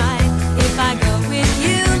tonight. If I go with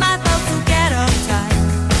you, my folks will get uptight.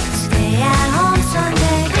 Stay at home Sunday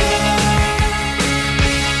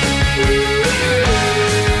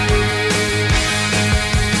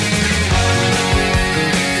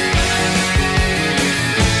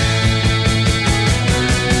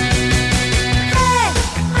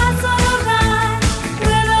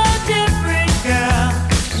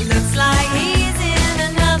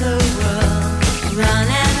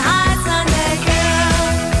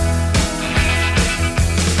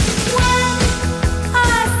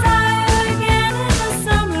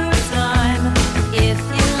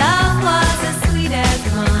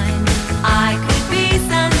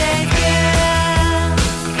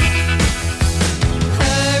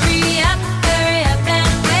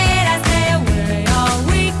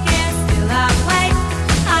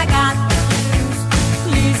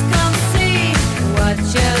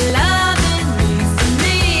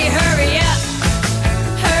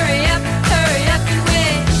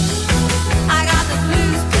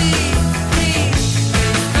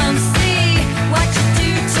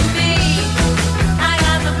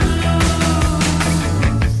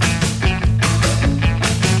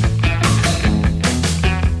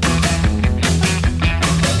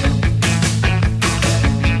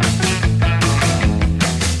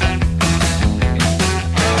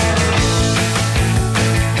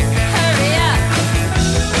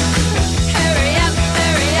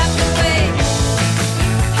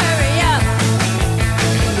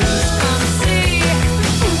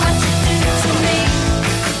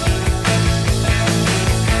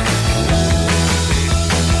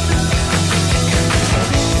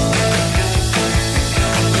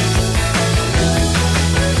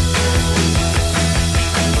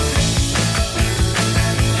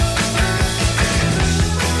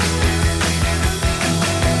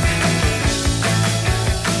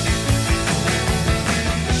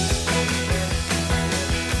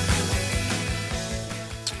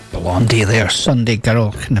Blondie there, Sunday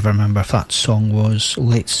Girl. Can never remember if that song was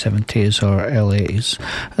late 70s or early 80s.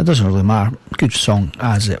 It doesn't really matter. Good song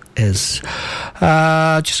as it is.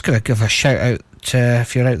 Just going to give a shout out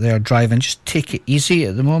if you're out there driving, just take it easy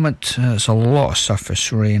at the moment. There's a lot of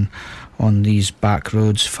surface rain on these back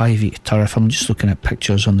roads. 5 Eat Turf. I'm just looking at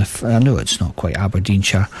pictures on I know it's not quite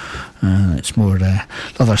Aberdeenshire. It's more the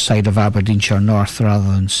other side of Aberdeenshire, north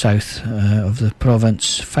rather than south of the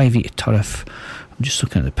province. 5 Eat Turf. I'm just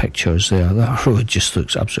looking at the pictures there. That road just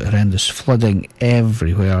looks absolutely horrendous. Flooding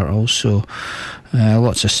everywhere. Also,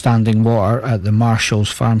 lots of standing water at the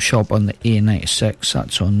Marshall's farm shop on the A96.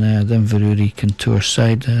 That's on the Inverurie Contour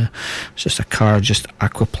side. It's just a car just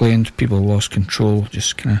aquaplaned. People lost control,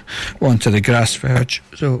 just kind of onto the grass verge.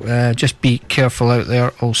 So just be careful out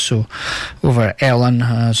there. Also, over at Ellen,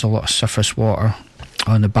 there's a lot of surface water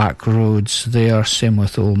on the back roads there. Same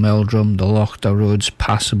with Old Meldrum, the Lochda roads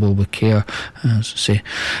passable with care. As I say,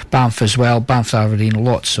 Banff as well, Banff Aberdeen,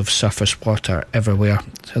 lots of surface water everywhere.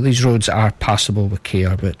 So these roads are passable with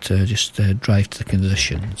care, but just drive to the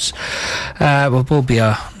conditions. Will be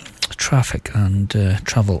a traffic and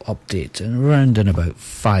travel update around in about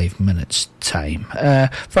 5 minutes time.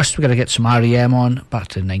 First we're going to get some R.E.M. on, back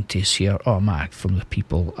to the 90s here. Automatic from the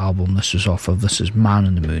People album this was off of. This is Man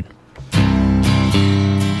on the Moon.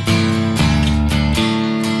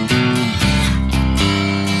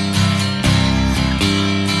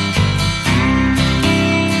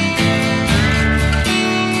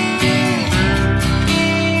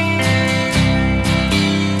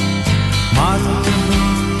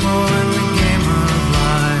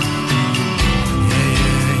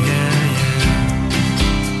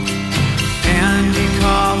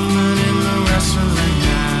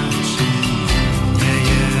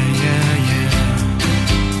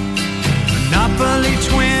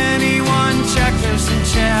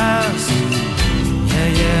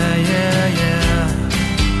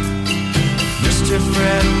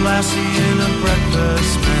 Fred Lassie in a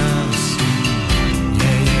breakfast mess.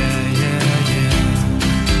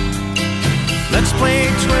 Let's play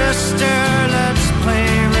Twister, let's play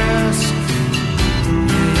Risk.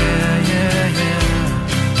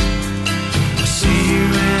 I'll see you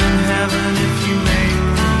in heaven if you make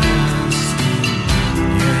the list.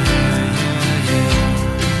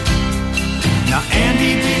 Now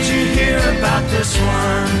Andy, did you hear about this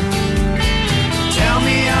one? Tell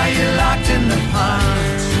me, are you locked in the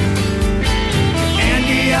punch?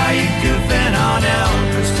 Andy, are you goofing on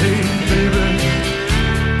Elvis too, baby?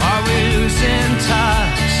 Are we losing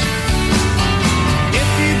touch? If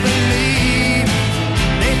you believe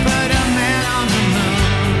they put a man on the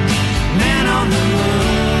moon, man on the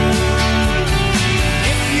moon.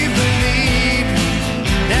 If you believe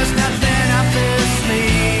there's nothing up his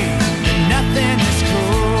sleeve, then nothing is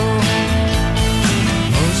cool.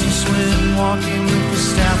 Moses went walking with the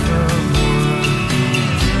staff of wood.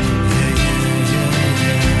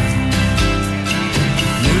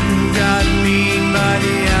 Newton got mean by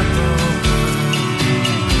the apple.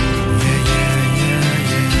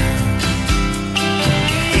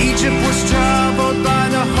 Egypt was troubled by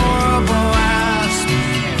the horrible asp.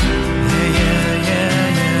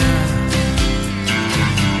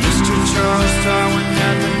 Mr. Charles Darwin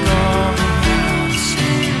had the golden mask.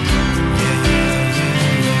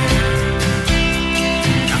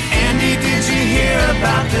 Did you hear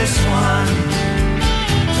about this one?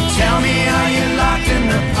 Tell me, are you locked in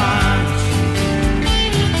the punch?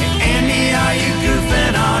 Hey, Andy, are you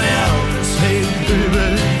goofing on Elvis? Hey, baby,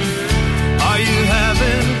 are you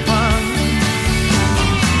having fun?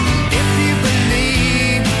 If you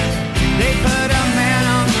believe they put a man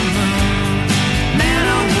on the moon, man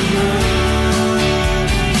on the moon.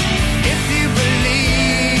 If you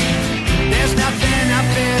believe there's nothing up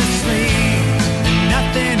his sleeve,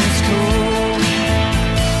 nothing is cool.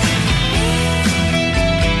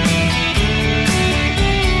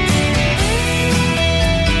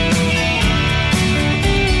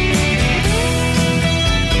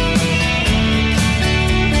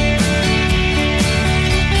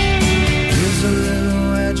 Here's a little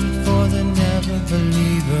legend for the never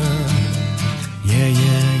believer.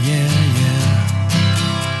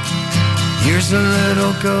 Here's a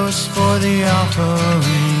little ghost for the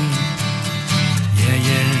offering.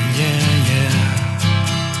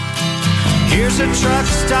 Here's a truck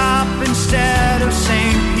stop instead of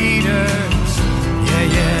St. Peter's.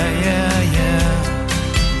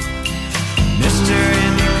 Mr.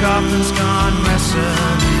 Andy Kaufman's gone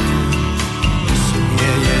wrestling.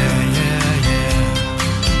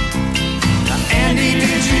 Now, Andy,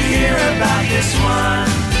 did you hear about this one?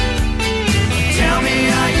 Tell me,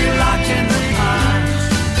 are you locked in the punch?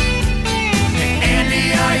 Hey, Andy,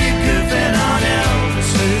 are you goofing on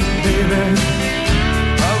Elvis, baby?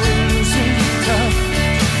 Are we losing tough?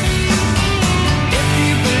 If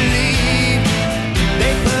you believe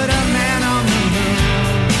they put a man on the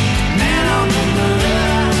moon, man on the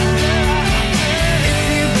moon. If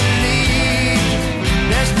you believe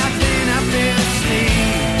there's nothing up their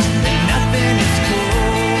sleeve, then nothing is cool.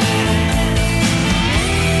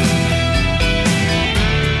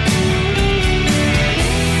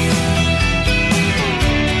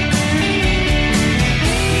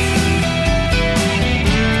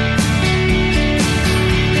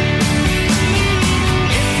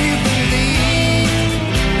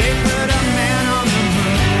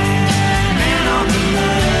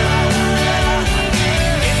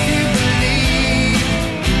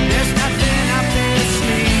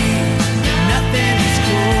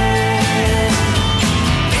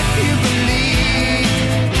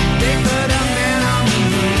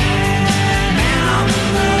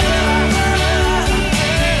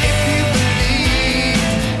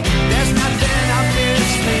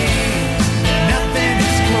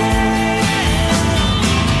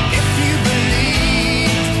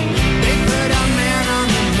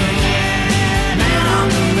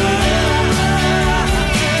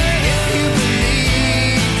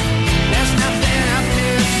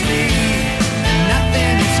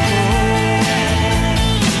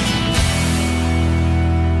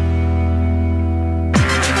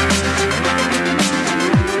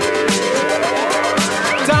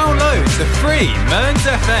 the free Mearns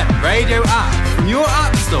FM radio app from your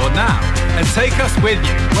app store now and take us with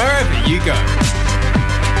you wherever you go.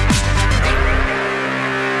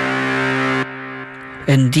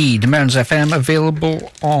 Indeed, Mearns FM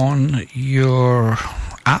available on your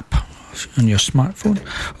app, on your smartphone.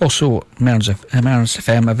 Also, Mearns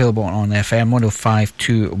FM available on FM 105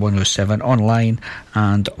 to 107 online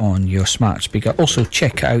and on your smart speaker. Also,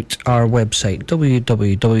 check out our website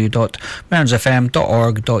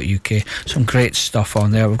www.mearnsfm.org.uk. Some great stuff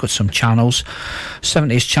on there. We've got some channels,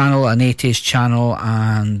 70s channel, an 80s channel,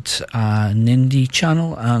 and an indie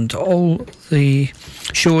channel, and all the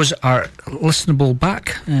shows are listenable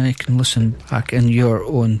back. You can listen back in your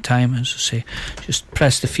own time. As I say, just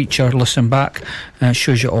press the feature, listen back, and it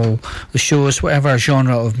shows you all the shows. Whatever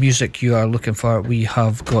genre of music you are looking for, we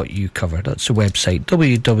have got you covered. That's the website,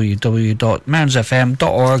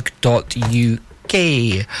 www.mearnsfm.org.uk.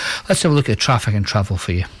 Let's have a look at traffic and travel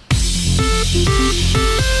for you.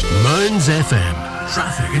 Mearns FM,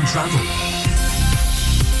 traffic and travel.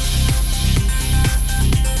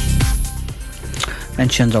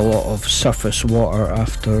 Mentioned a lot of surface water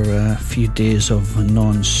after a few days of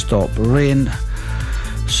non-stop rain.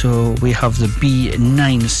 So we have the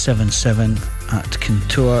B977 at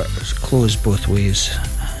Kintour. It's closed both ways,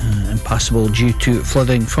 impassable due to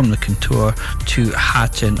flooding from the Kintour to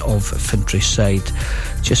Hatton of Fintry side,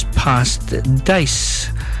 just past Dice.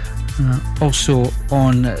 Also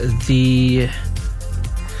on the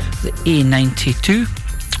A92.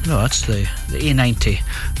 No, that's the A90,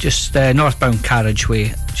 just northbound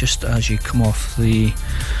carriageway, just as you come off the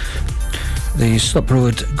slip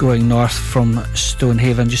road going north from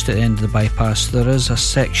Stonehaven, just at the end of the bypass. There is a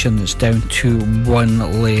section that's down to one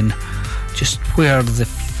lane, just where the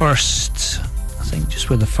first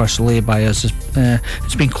lay-by is.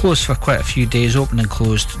 It's been closed for quite a few days, open and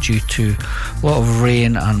closed due to a lot of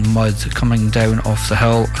rain and mud coming down off the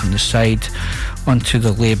hill and the side onto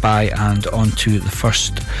the lay-by and onto the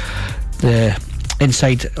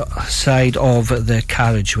inside side of the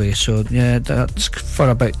carriageway. So yeah, that's for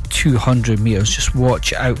about 200 metres. Just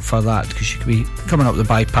watch out for that, because you could be coming up the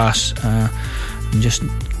bypass and just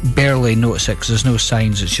barely notice it because there's no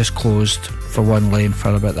signs. It's just closed for one lane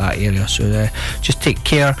for about that area. So just take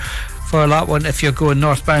care for that one if you're going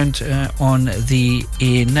northbound on the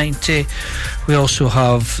A90. We also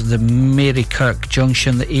have the Marykirk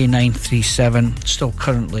Junction, the A937, still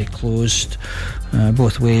currently closed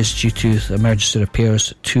both ways due to emergency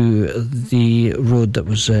repairs to the road that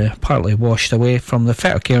was partly washed away from the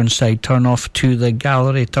Fettercairn side turn-off to the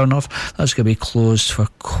Gallery turn-off. That's going to be closed for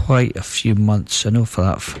quite a few months. I know for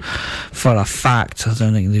a fact. I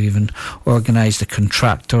don't think they've even organised the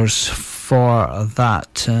contractors for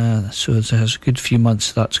that, so there's a good few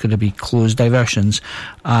months that's going to be closed. Diversions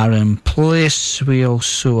are in place. We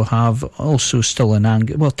also have still in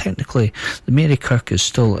Angus. Well, technically the Marykirk is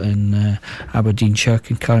still in Aberdeenshire,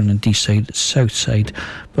 Carn and Deeside, south side,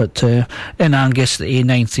 but in Angus the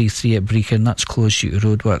A933 at Brechin, that's closed due to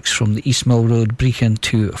roadworks from the East Mill Road Brechin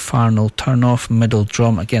to Farnell turn-off. Middle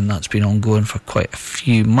Drum, again, that's been ongoing for quite a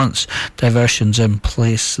few months. Diversions in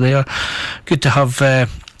place there. Good to have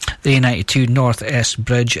the A92 North East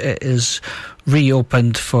Bridge. It is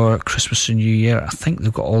reopened for Christmas and New Year. I think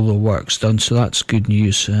they've got all the works done, so that's good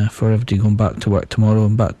news for everybody going back to work tomorrow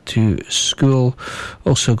and back to school.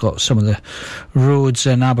 Also got some of the roads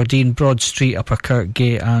in Aberdeen, Broad Street, Upper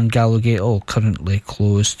Kirkgate and Gallowgate, all currently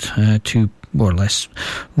closed to more or less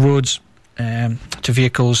roads to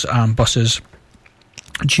vehicles and buses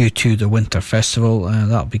due to the winter festival.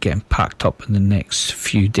 That'll be getting packed up in the next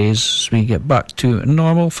few days as we get back to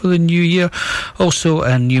normal for the new year. Also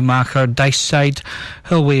in Newmarket, Dice side,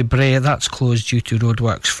 Hillway Bray, that's closed due to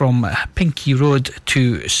roadworks from Pinkie Road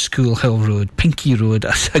to School Hill Road. Pinkie Road,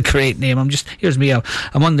 that's a great name. Here's me, I'm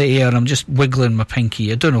on the air and I'm just wiggling my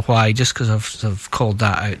pinky. I don't know why, just because I've called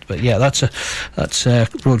that out. But yeah, that's a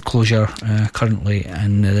road closure currently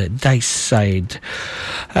in the Dice side.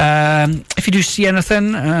 If you do see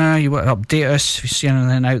anything, you want to update us. If you see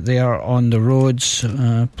anything out there on the roads,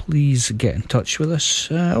 please get in touch with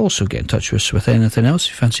us. Also get in touch with us with anything else.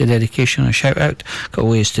 If you fancy a dedication or a shout out, got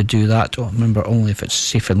ways to do that. Remember, only if it's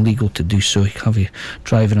safe and legal to do so. You can have you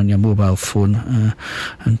driving on your mobile phone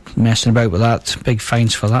and messing about with that. Big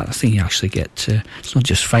fines for that. I think you actually get it's not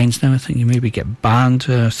just fines now. I think you maybe get banned,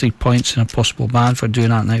 3 points and a possible ban for doing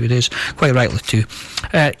that nowadays. Quite rightly too.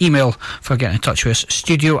 Email for getting in touch with us,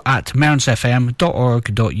 studio@mearnsfm.org.uk,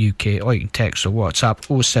 or you can text or WhatsApp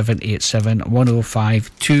 0787 105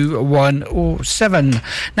 2107.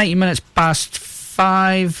 90 minutes past 5.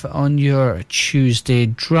 5 on your Tuesday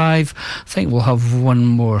drive. I think we'll have one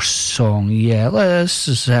more song. Yeah, this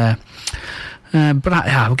is we'll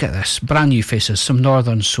get this. Brand New Faces, some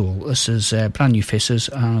Northern Soul. This is Brand New Faces,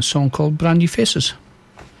 and a song called Brand New Faces.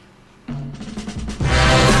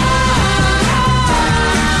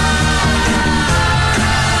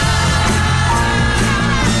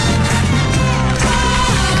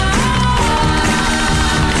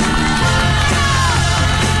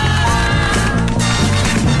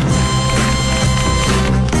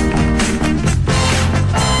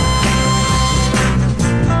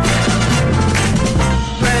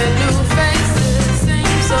 Brand new faces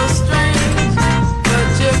seem so strange,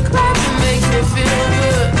 but your clapping makes me feel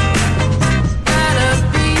good. Got a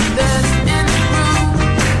beat that's in the groove,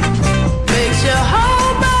 makes your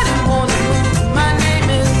whole body wanna move. My name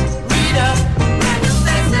is Rita. Brand new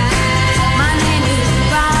faces. My name is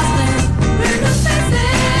Roslyn. Brand new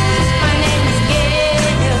faces. My name is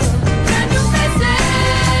Gail. Brand new faces.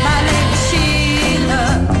 My name is Sheila.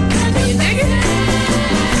 Can you dig it?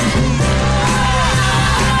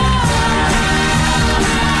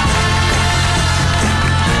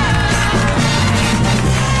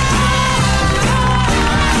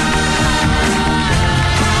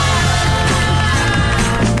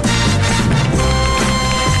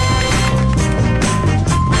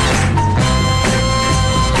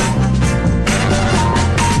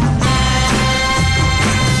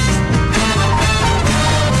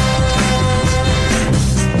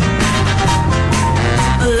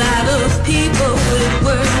 A lot of people with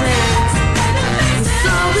wordless,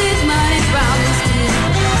 some with money problems too.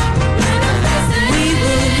 We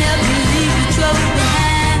will help you leave your trouble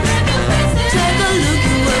behind. Take a look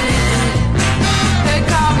at what we do. They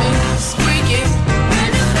call me Squeaky.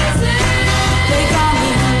 They call me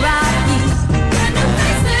Rocky.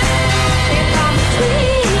 They call me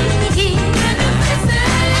Tweaky.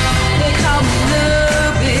 They call me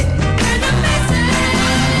Love It.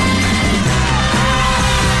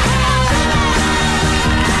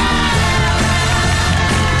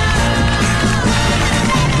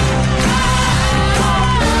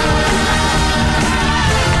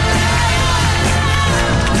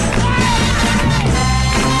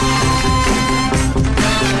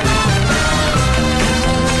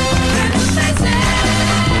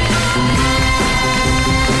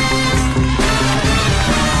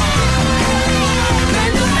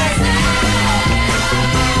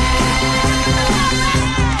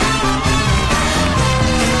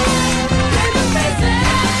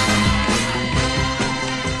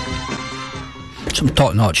 Some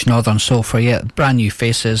top-notch Northern Soul for you. Brand New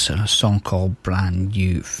Faces, and a song called Brand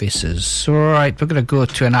New Faces. Alright, we're going to go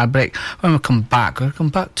to an ad break. When we come back, we're going to come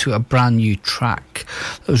back to a brand new track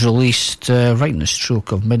that was released right in the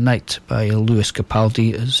stroke of midnight by Lewis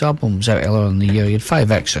Capaldi. His album was out earlier in the year. He had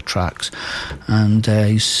 5 extra tracks, and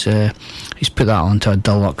he's put that onto a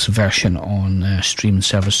deluxe version on streaming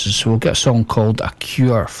services. So we'll get a song called A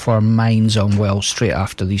Cure for Minds Unwell straight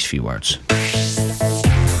after these few words.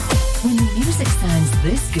 When the music sounds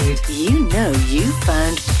this good, you know you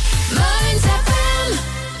found Minds FM.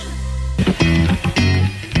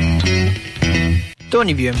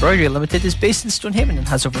 Stony View Embroidery Limited is based in Stonehaven and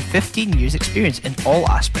has over 15 years experience in all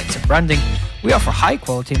aspects of branding. We offer high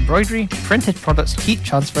quality embroidery, printed products, heat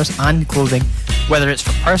transfers and clothing. Whether it's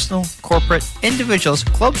for personal, corporate, individuals,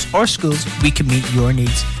 clubs or schools, we can meet your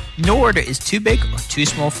needs. No order is too big or too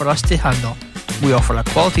small for us to handle. We offer a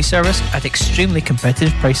quality service at extremely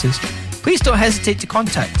competitive prices. Please don't hesitate to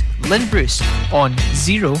contact Lynn Bruce on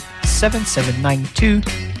 07792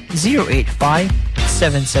 085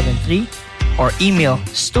 773 or email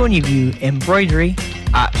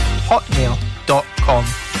stonyviewembroidery@hotmail.com.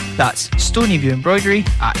 That's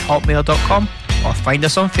stonyviewembroidery@hotmail.com, or find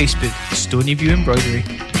us on Facebook, Stony View Embroidery.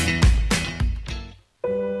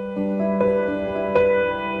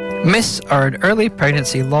 Miss are an early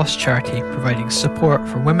pregnancy loss charity providing support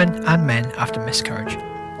for women and men after miscarriage.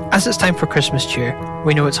 As it's time for Christmas cheer,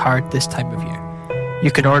 we know it's hard this time of year.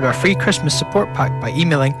 You can order a free Christmas support pack by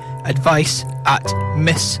emailing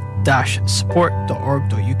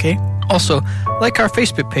advice@miss-support.org.uk. Also, like our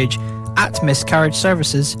Facebook page @Miscarriage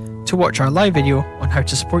Services to watch our live video on how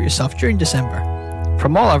to support yourself during December.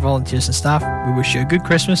 From all our volunteers and staff, we wish you a good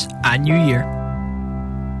Christmas and New Year.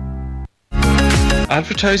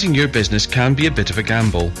 Advertising your business can be a bit of a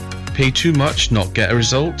gamble. Pay too much, not get a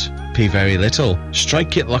result. Pay very little,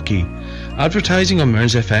 strike it lucky. Advertising on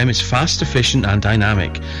Mearns FM is fast, efficient and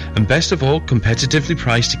dynamic, and best of all, competitively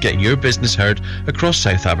priced to get your business heard across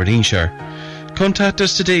South Aberdeenshire. Contact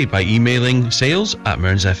us today by emailing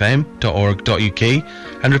sales@mearnsfm.org.uk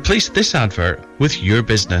and replace this advert with your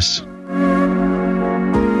business.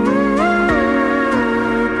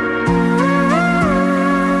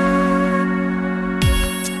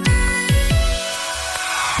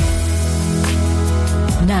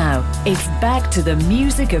 back to the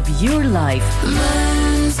music of your life.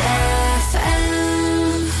 Mearns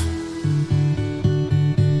FM.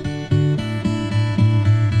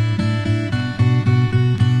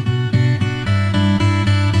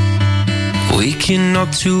 Waking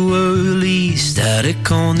up too early,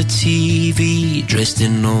 static on the TV, dressed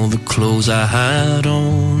in all the clothes I had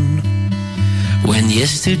on. When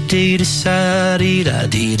yesterday decided I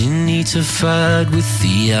didn't need to fight with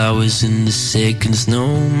the hours and the seconds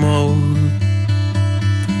no more.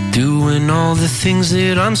 Doing all the things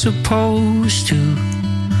that I'm supposed to,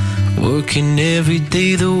 working every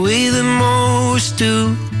day the way that most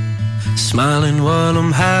do, smiling while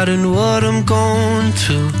I'm hiding what I'm going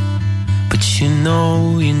through. But you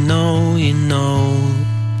know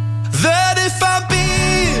that if I'm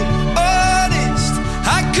being honest,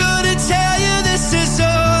 I couldn't tell you this is all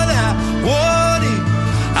I wanted.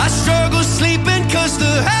 I struggle sleeping cause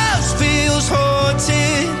the house feels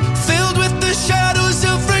haunted, filled with the shadows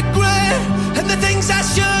of regret and the things I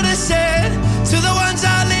should have said to the ones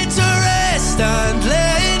I laid to rest. And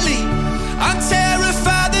lately I'm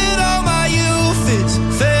terrified that all my youth is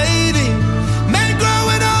fading. Men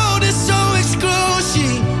growing old is so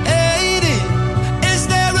excruciating. Is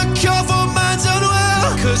there a cure for minds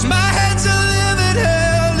unwell? Cause my head's a living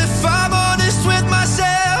hell if I'm honest with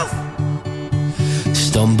myself.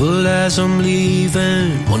 Stumble as I'm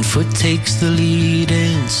leaving, one foot takes the lead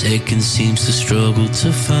and second seems to struggle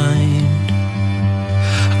to find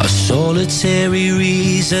a solitary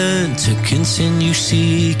reason to continue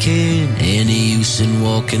seeking any use in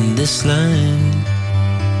walking this line.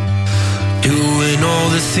 Doing all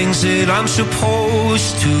the things that I'm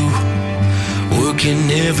supposed to,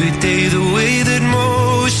 working every day the way that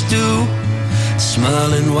most do,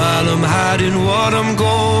 smiling while I'm hiding what I'm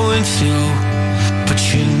going through. But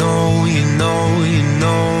you know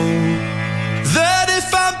that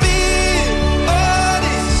if I'm being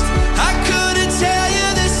honest, I couldn't tell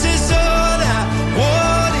you this is all I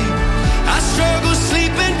wanted. I struggle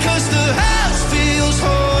sleeping cause the house feels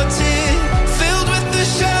haunted, filled with the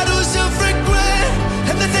shadows of regret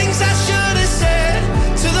and the things I should have said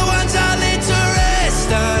to the ones I laid to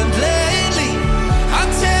rest. And lately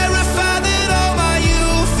I'm terrified that all my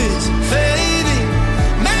youth is fading.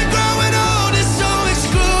 Men growing old is so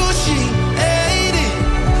excruciating.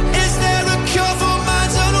 Is there a cure for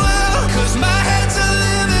minds unwell? Cause my head's a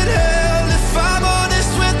living hell if I'm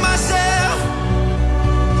honest with myself.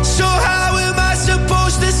 So how am I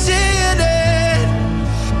supposed to see it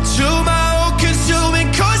to my own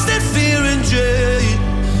consuming constant fear and dread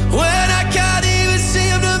when I can't even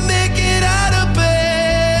seem to make it out of bed?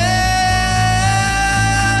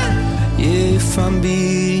 If I'm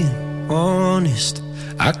being honest,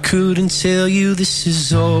 I couldn't tell you this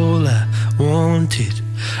is all I wanted.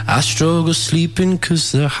 I struggle sleeping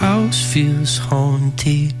cause the house feels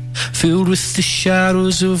haunted, filled with the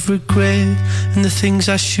shadows of regret and the things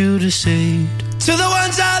I should have said to the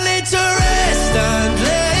ones I laid to rest. And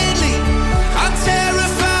lately I'm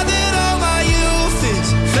terrified that all my youth is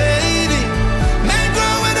fading. Men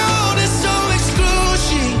growing old is so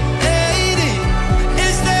excruciating.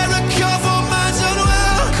 Is there a cure for minds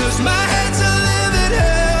unwell? Cause my head's a living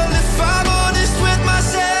hell if I'm honest with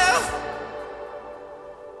myself.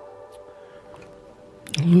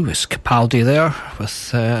 Lewis Capaldi there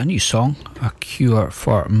with a new song, A Cure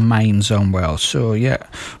for Minds Unwell. So yeah,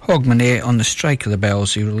 Hogmanay on the Strike of the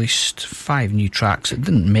Bells, he released 5 new tracks. It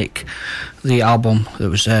didn't make the album that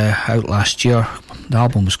was out last year. The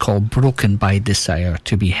album was called Broken by Desire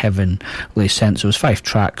to be Heavenly Sent. So it was 5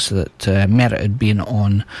 tracks that merited being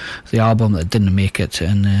on the album that didn't make it.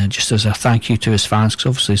 And just as a thank you to his fans, because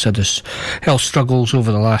obviously he's had his health struggles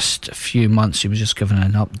over the last few months, he was just giving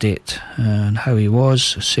an update on how he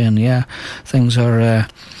was, saying yeah, things are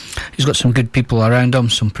he's got some good people around him,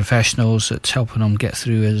 some professionals that's helping him get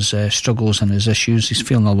through his struggles and his issues. He's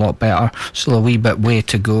feeling a lot better, still a wee bit way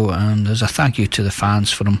to go, and as a thank you to the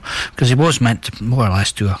fans for him, because he was meant to more or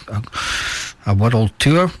less do a world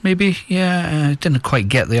tour, maybe. Didn't quite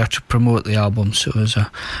get there to promote the album. So as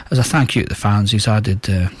a thank you to the fans, he's added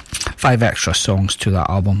 5 extra songs to that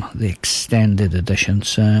album, the extended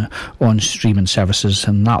editions on streaming services,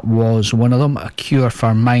 and that was one of them, A Cure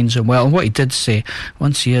for Minds Unwell. And what he did say,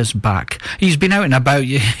 once he is back, he's been out and about,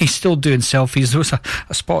 he's still doing selfies. There was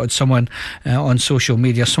I spotted someone on social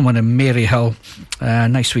media, someone in Maryhill, a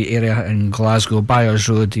nice sweet area in Glasgow, Byers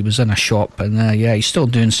Road. He was in a shop, and he's still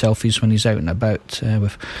doing selfies when he's out and about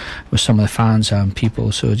with some of the fans and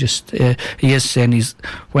people. So just he is saying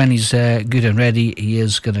when he's good and ready, he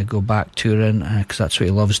is going to go back back touring, because that's what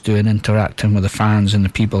he loves doing, interacting with the fans and the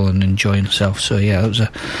people and enjoying himself. So yeah, it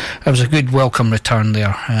was a good welcome return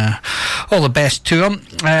there. All the best to him.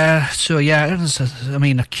 So yeah, it was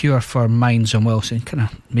a cure for Mines and Wilson. Kind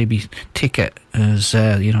of maybe take it as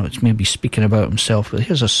it's maybe speaking about himself. But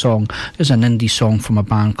here's a song. There's an indie song from a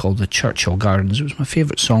band called the Churchill Gardens. It was my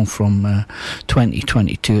favourite song from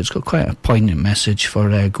 2022. It's got quite a poignant message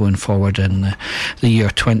for going forward in the year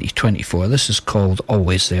 2024. This is called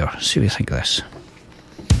Always There. See what you think of this. Always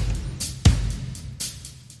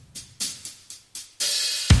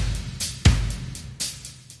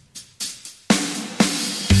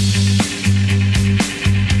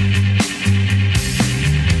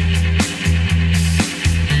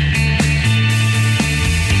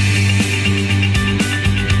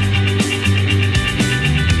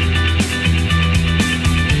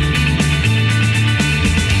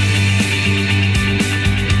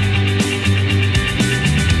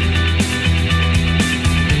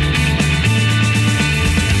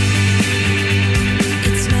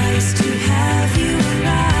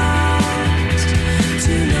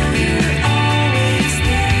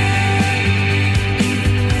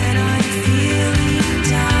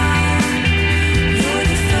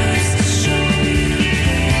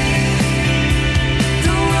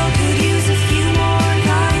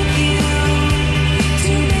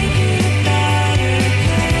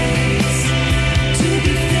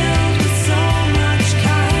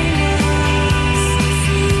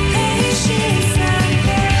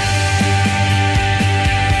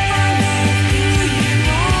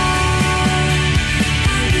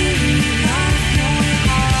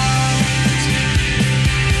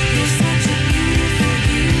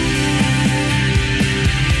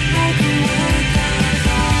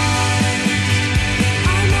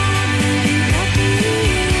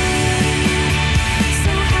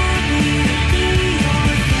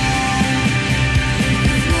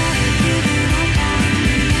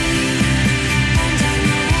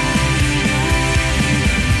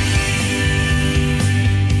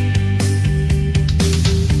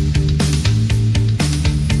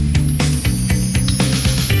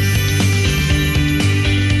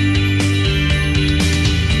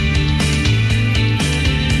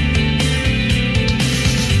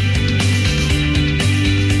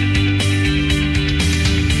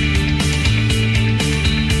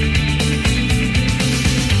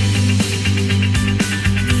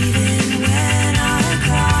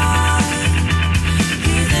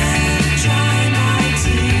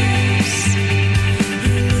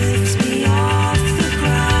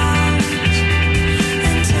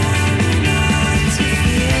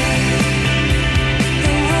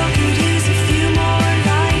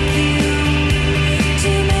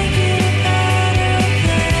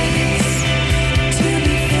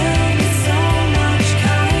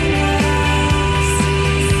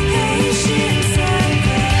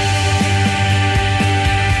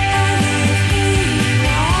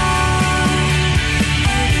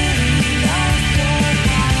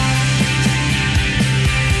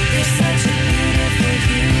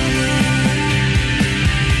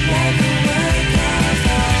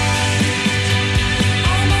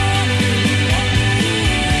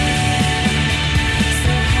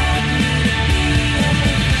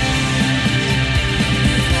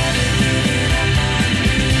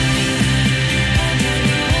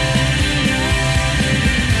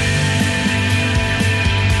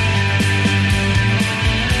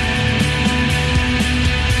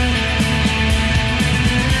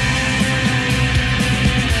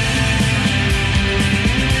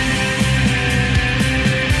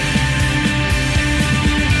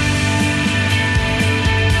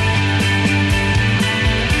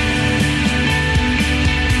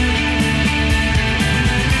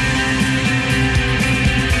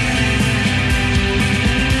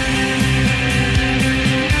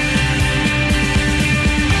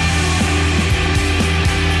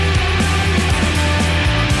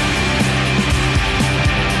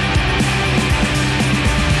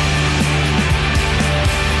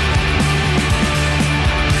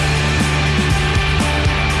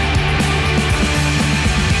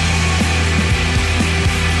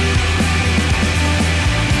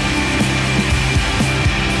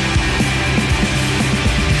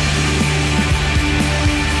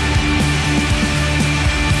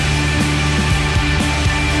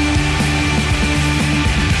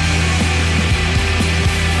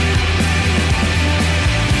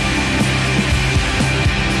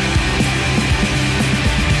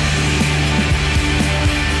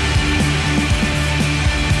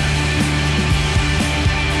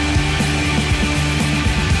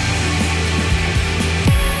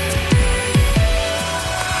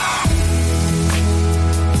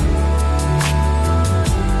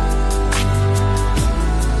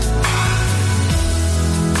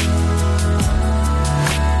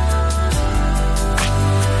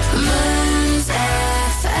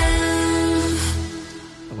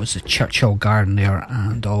was the Churchill Garden there,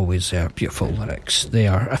 and always beautiful lyrics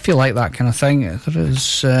there. I feel like that kind of thing. There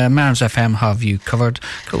is Mearns FM have you covered.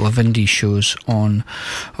 A couple of indie shows on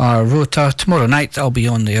our rota. Tomorrow night I'll be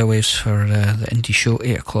on the airwaves for the indie show,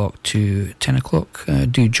 8 o'clock to 10 o'clock.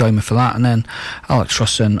 Do join me for that. And then Alex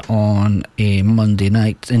Russin on a Monday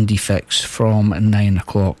night, Indie Fix, from 9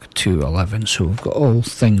 o'clock to 11. So we've got all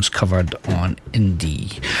things covered on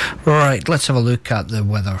indie. Right, let's have a look at the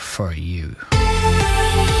weather for you.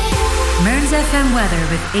 Mearns FM weather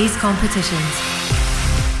with Ace Competitions.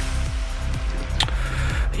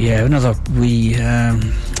 Yeah, another wee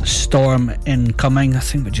storm incoming. I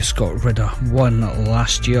think we just got rid of one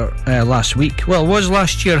last week. Well, it was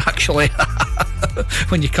last year actually.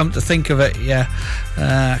 When you come to think of it, yeah.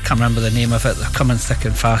 I can't remember the name of it. They're coming thick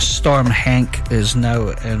and fast. Storm Henk is now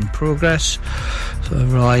in progress, so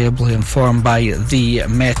reliably informed by the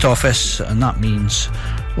Met Office, and that means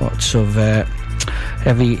lots of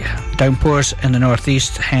heavy downpours in the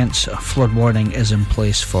northeast, hence a flood warning is in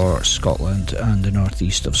place for Scotland and the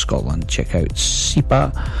northeast of Scotland. Check out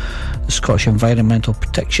SEPA, the Scottish Environmental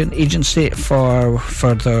Protection Agency, for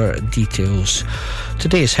further details.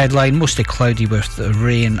 Today's headline: mostly cloudy with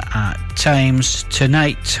rain at times.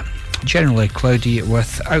 Tonight, generally cloudy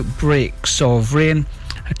with outbreaks of rain,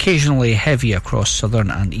 occasionally heavy across southern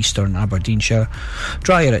and eastern Aberdeenshire,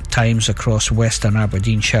 drier at times across western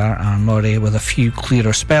Aberdeenshire and Moray with a few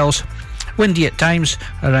clearer spells, windy at times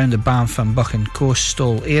around the Banff and Buchan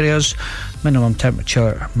coastal areas, minimum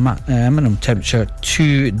temperature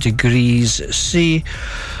 2 degrees C.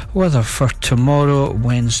 Weather for tomorrow,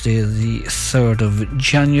 Wednesday the 3rd of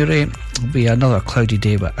January, will be another cloudy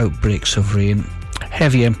day with outbreaks of rain,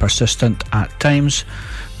 heavy and persistent at times.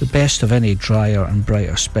 The best of any drier and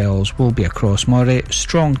brighter spells will be across Moray.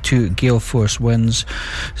 Strong to gale force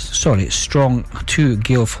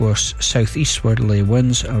southeastwardly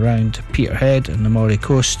winds around Peterhead and the Moray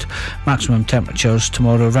coast. Maximum temperatures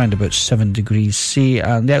tomorrow around about 7 degrees C,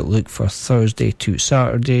 and the outlook for Thursday to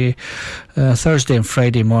Saturday. Thursday and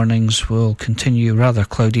Friday mornings will continue rather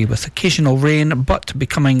cloudy with occasional rain, but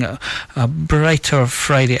becoming a brighter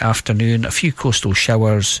Friday afternoon. A few coastal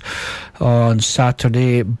showers on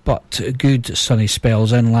Saturday, but good sunny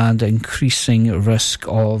spells inland, increasing risk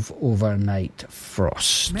of overnight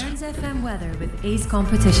frost. Mearns FM weather with Ace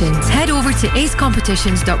Competitions. Head over to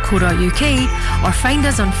acecompetitions.co.uk or find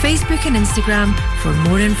us on Facebook and Instagram for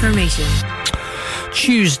more information.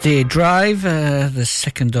 Tuesday Drive, the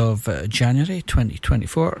 2nd of January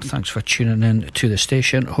 2024. Thanks for tuning in to the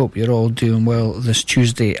station. Hope you're all doing well this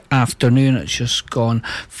Tuesday afternoon. It's just gone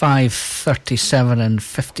 5:37 and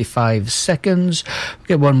 55 seconds. We'll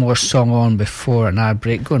get one more song on before an ad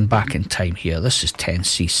break. Going back in time here. This is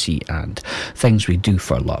 10cc and Things We Do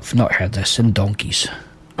for Love. Not heard this in donkeys.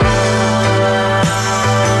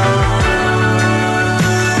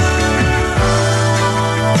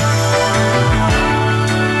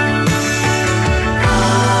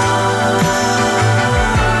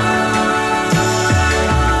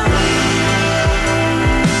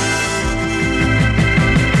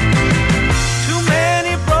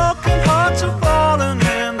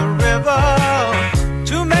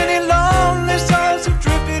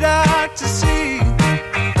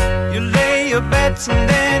 And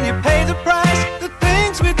then you pay the price. The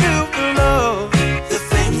things we do for love. The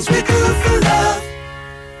things we do for love.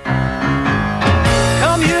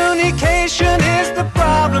 Communication is the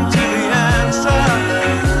problem to the answer.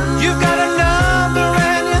 You've got a number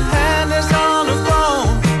and your hand is on the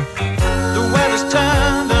phone. The weather's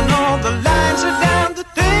turned and all the lines are down. The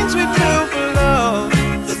things we do for love.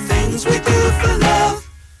 The things we do for love.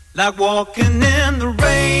 Like walking in the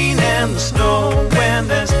rain and the snow when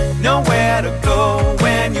there's nowhere to go,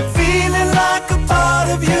 when you're feeling like a part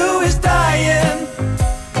of you is dying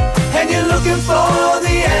and you're looking for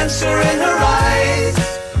the answer in her eyes.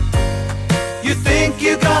 You think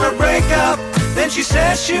you're gonna break up, then she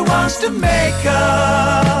says she wants to make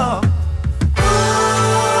up. Ooh,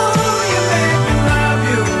 you make me love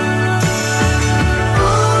you.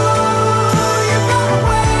 Ooh, you got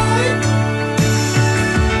away.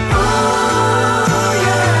 Ooh,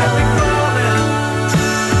 you have me crawling.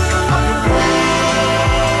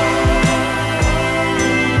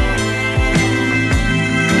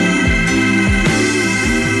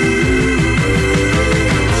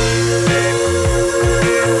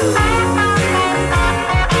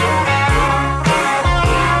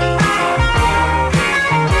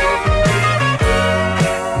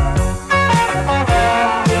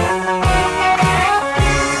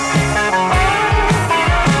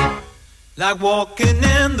 Like walking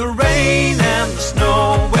in the rain and the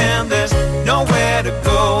snow when there's nowhere to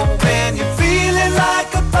go, when you're feeling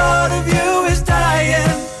like a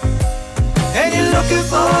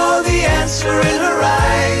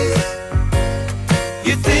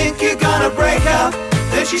break up.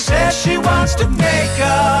 Then she says she wants to make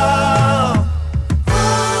up.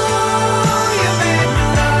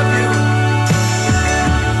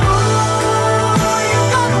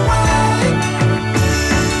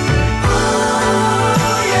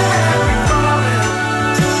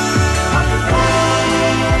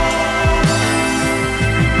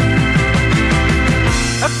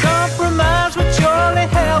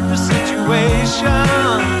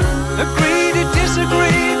 Agree to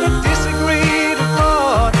disagree, but disagree to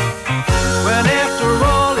part. When after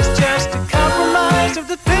all it's just a compromise of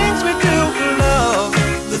the things we do for love.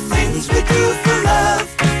 The things we do for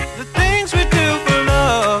love. The things we do for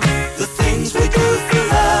love. The things we do for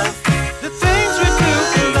love. The things we do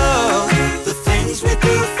for love. The things we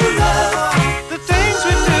do for love. The things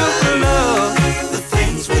we do for love. The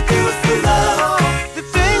things we do for love. The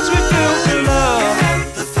things we do for love. The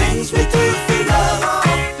things we do for love.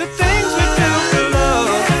 The things we do for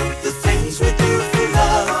love. The things we do for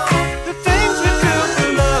love. The things we do for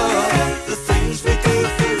love. The things we do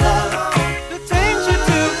for love. The things we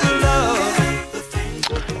do for love.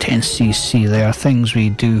 10cc there, things we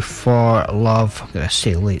do for love. I'm going to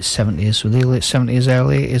say late 70s, were they late 70s,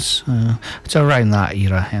 early 80s? It's around that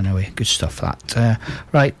era anyway. Good stuff that.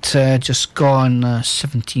 Just gone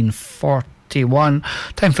 1741.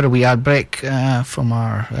 Time for a wee ad break from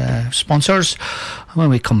our sponsors. And when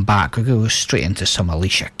we come back, we'll go straight into some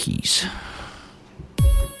Alicia Keys.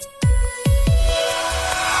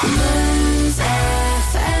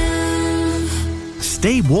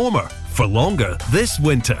 Stay warmer for longer this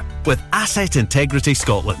winter with Asset Integrity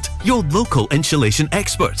Scotland, your local insulation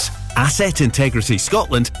experts. Asset Integrity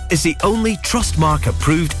Scotland is the only Trustmark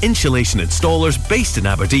approved insulation installers based in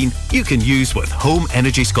Aberdeen you can use with Home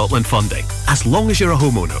Energy Scotland funding. As long as you're a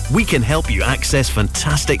homeowner, we can help you access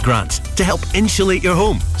fantastic grants to help insulate your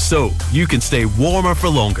home so you can stay warmer for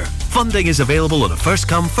longer. Funding is available on a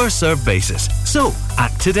first-come, first-served basis. So,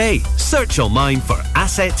 act today. Search online for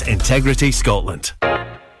Asset Integrity Scotland.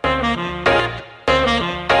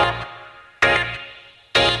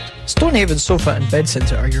 Stonehaven Sofa and Bed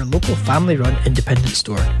Centre are your local family-run independent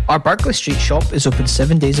store. Our Berkeley Street shop is open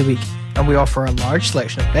 7 days a week, and we offer a large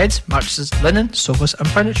selection of beds, mattresses, linen, sofas and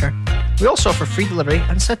furniture. We also offer free delivery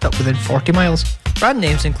and set up within 40 miles. Brand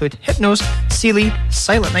names include Hypnose, Sealy,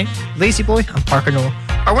 Silent Night, Lazy Boy and Parker Knoll.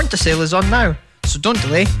 Our winter sale is on now, so don't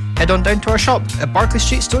delay. Head on down to our shop at Berkeley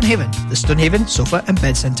Street, Stonehaven, the Stonehaven Sofa and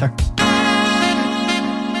Bed Centre.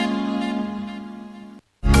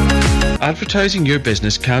 Advertising your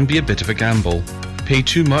business can be a bit of a gamble. Pay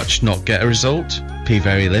too much, not get a result. Pay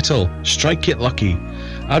very little, strike it lucky.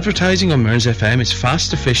 Advertising on Mearns FM is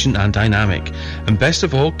fast, efficient and dynamic, and best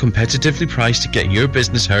of all, competitively priced to get your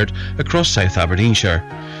business heard across South Aberdeenshire.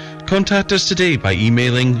 Contact us today by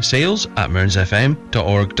emailing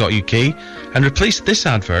sales@mearnsfm.org.uk and replace this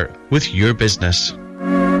advert with your business.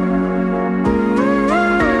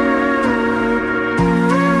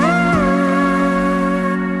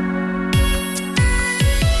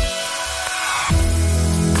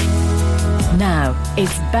 Now,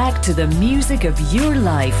 it's back to the music of your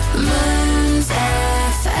life. Mearns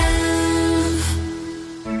FM.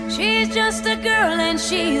 She's just a girl and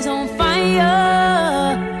she's on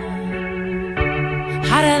fire.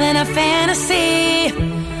 Hotter than a fantasy,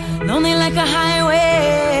 lonely like a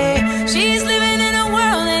highway. She's living in a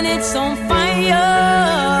world and it's on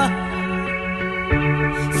fire,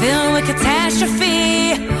 filled with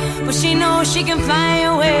catastrophe, but she knows she can fly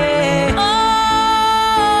away. Oh,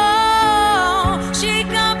 she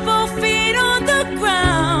got both feet on the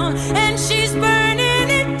ground and she's burning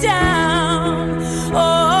it down. Oh,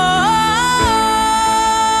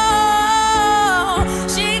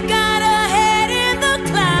 she got her head in the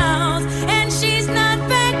clouds and she's not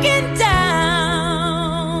backing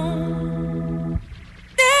down.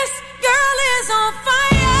 This girl is on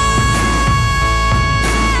fire.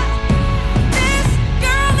 This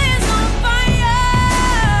girl is on fire.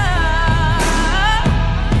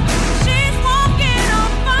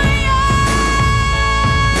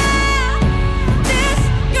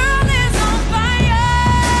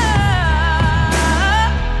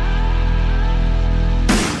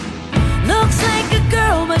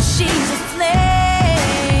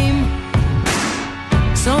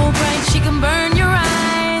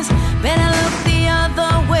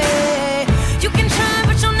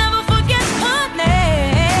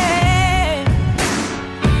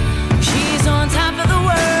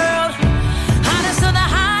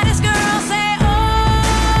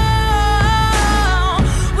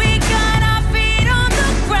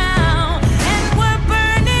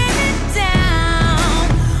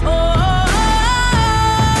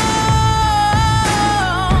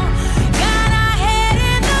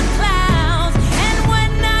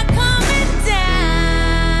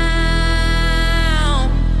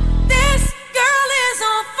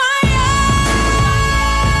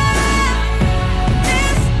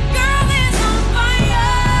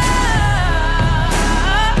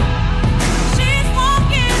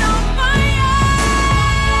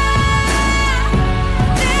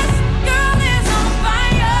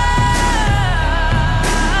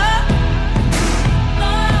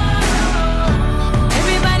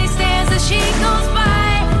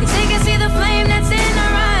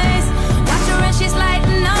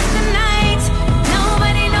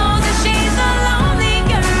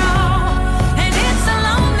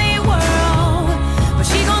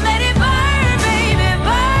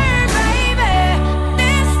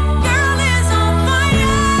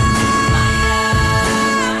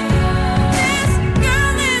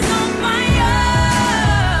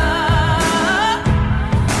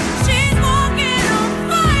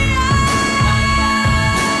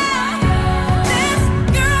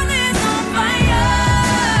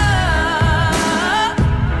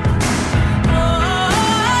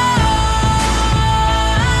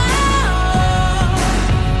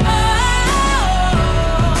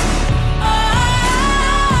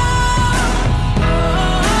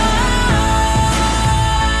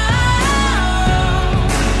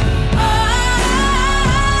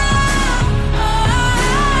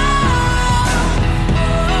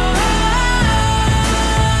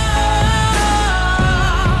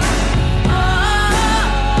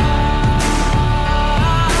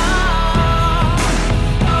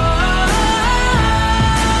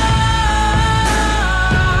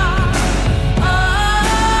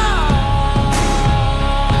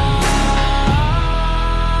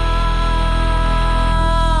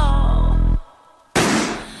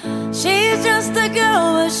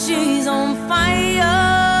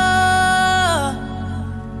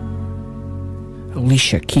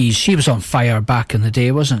 Alicia Keys. She was on fire back in the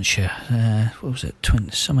day, wasn't she? What was it?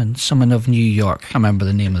 Someone of New York. I can't remember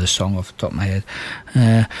the name of the song off the top of my head.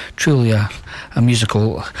 Truly a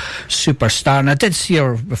musical superstar. And I did see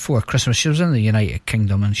her before Christmas. She was in the United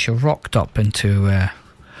Kingdom and she rocked up into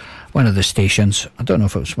one of the stations. I don't know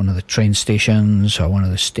if it was one of the train stations or one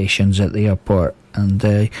of the stations at the airport.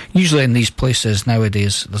 And usually in these places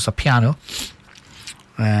nowadays, there's a piano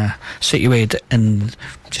situated in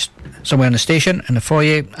just somewhere in the station, in the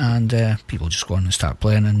foyer, and people just go on and start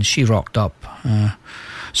playing. And she rocked up,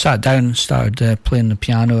 sat down, started playing the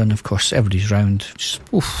piano, and of course everybody's round, just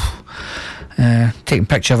taking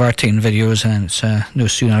pictures of her, taking videos, and it's no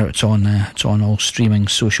sooner it's on all streaming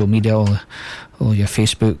social media, all your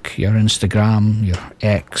Facebook, your Instagram, your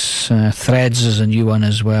X, Threads is a new one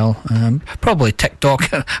as well. Probably TikTok.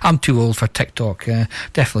 I'm too old for TikTok.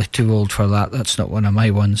 Definitely too old for that. That's not one of my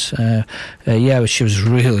ones. Yeah, she was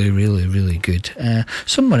really, really, really good.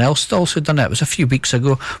 Someone else also done it. It was a few weeks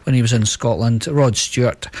ago when he was in Scotland. Rod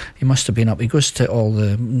Stewart. He must have been up. He goes to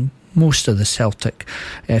most of the Celtic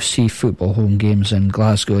FC football home games in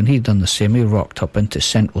Glasgow, and he'd done the same. He rocked up into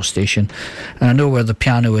Central Station, and I know where the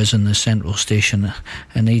piano is in the Central Station,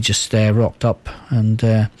 and he just rocked up, and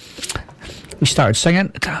we started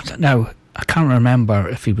singing. Now I can't remember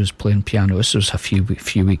if he was playing piano. This was a few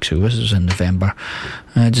weeks ago. This was in November.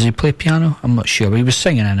 Does he play piano? I'm not sure, but he was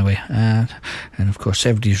singing anyway. And of course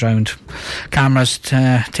everybody's round, cameras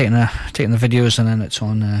taking the videos, and then it's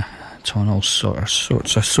on all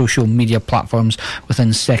sorts of social media platforms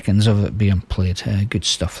within seconds of it being played. Good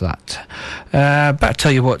stuff, that. But I'll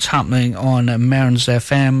tell you what's happening on Mearns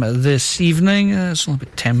FM this evening. It's only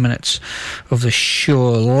about 10 minutes of the show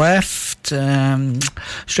left.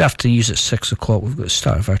 Straight after the news at 6 o'clock, we've got the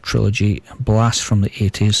start of our trilogy, Blast from the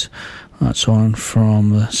 80s. That's on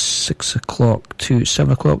from 6 o'clock to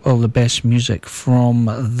 7 o'clock. All the best music from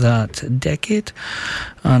that decade.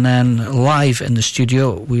 And then live in the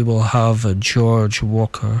studio, we will have George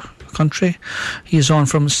Walker Country. He's on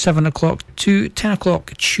from 7 o'clock to 10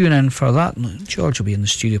 o'clock. Tune in for that. George will be in the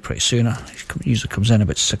studio pretty soon. He usually comes in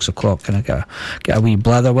about 6 o'clock, and I get a wee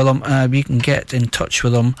blather with him. You can get in touch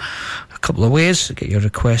with him a couple of ways. Get your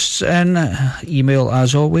requests in. Email,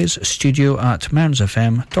 as always,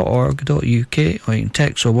 studio@mearnsfm.org.uk, or you can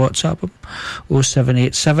text or WhatsApp him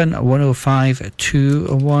 0787 105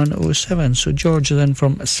 2107. So George is in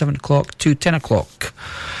from 7 o'clock to 10 o'clock.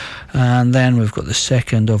 And then we've got the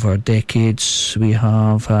second of our decades. We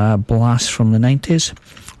have Blast from the 90s,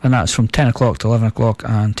 and that's from 10 o'clock to 11 o'clock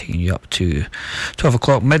and taking you up to 12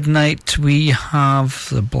 o'clock midnight. We have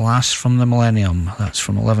the Blast from the Millennium. That's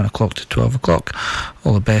from 11 o'clock to 12 o'clock.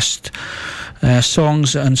 All the best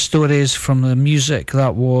songs and stories from the music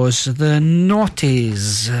that was the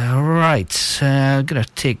noughties. Right, I'm going to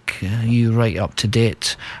take you right up to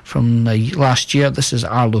date from last year. This is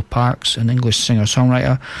Arlo Parks, an English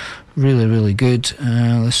singer-songwriter. Really, really good.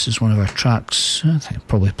 This is one of our tracks. I think I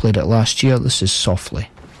probably played it last year. This is Softly.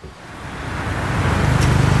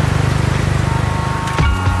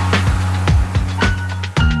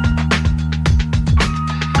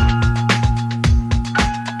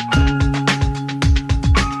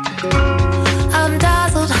 I'm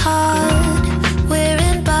dazzled hard, we're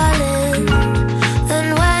in Berlin.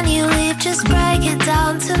 Then when you leave, just break it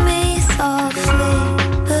down to me softly.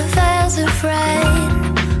 The veils of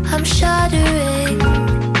rain, I'm shuddering.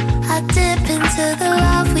 I dip into the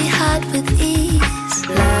love we had with ease.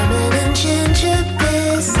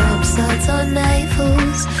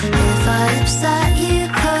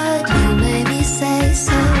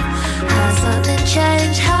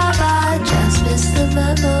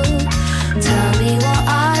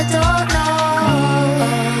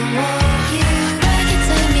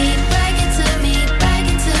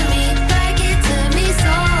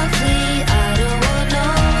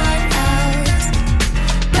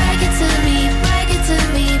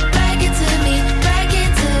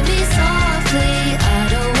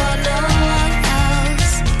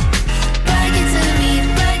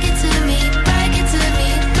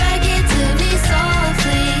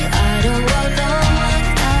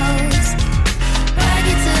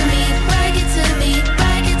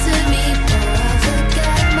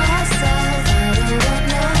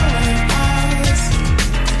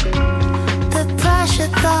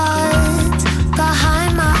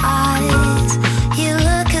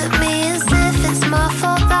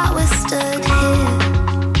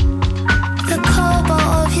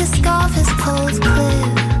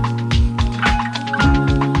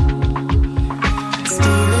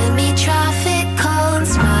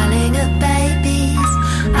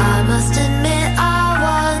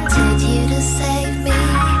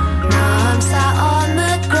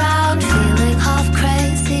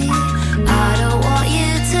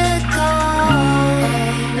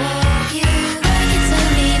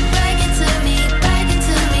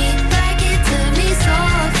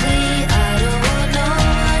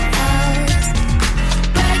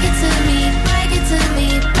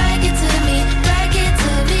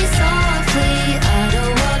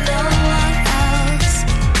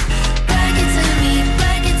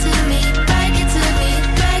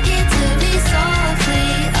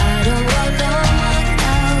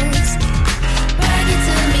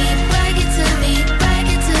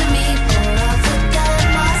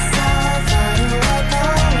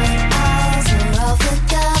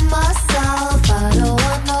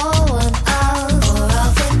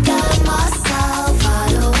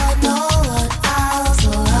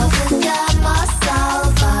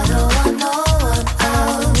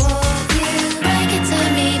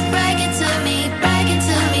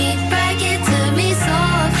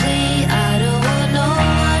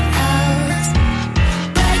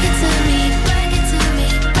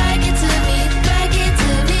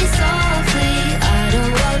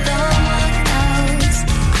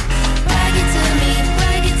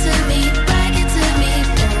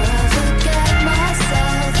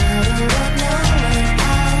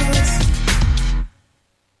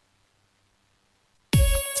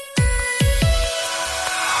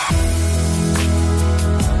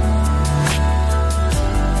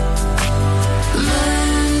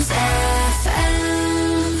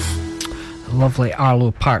 lovely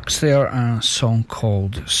Arlo Parks there, and a song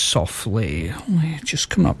called Softly.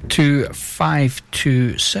 Just coming up to 5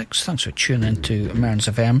 to 6. Thanks for tuning in to Mearns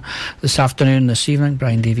FM this afternoon, this evening.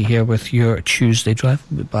 Brian Davey here with your Tuesday Drive.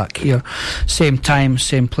 We'll be back here same time,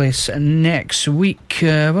 same place next week.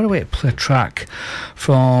 We're away to play a track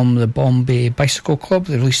from the Bombay Bicycle Club.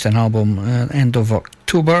 They released an album end of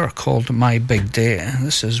October called My Big Day.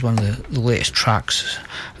 This is one of the latest tracks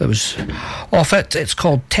that was off it. It's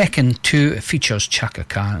called Tekken 2. It features Chaka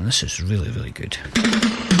Khan, and this is really, really good.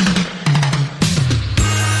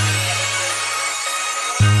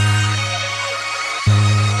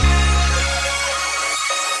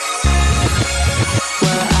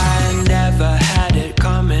 Well, I never had it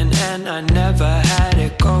coming, and I never had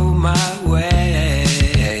it go my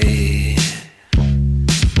way.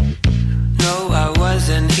 No, I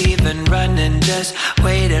wasn't even running, just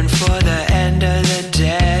waiting for the end of the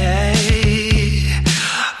day.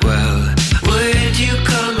 Well, would you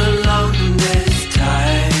come along this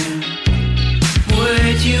time?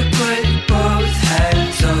 Would you put both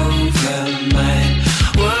hands over mine?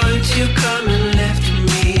 Would you come and lift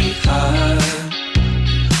me up?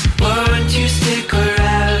 Won't you stick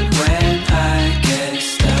around when I get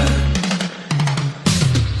stuck?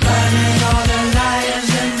 Running all the liars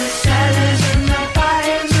and the sellers and the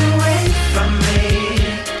buyers away from me.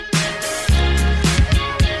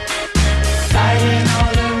 Fighting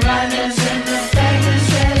all the runners and the beggars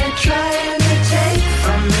that are trying to take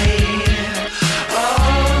from me. Oh,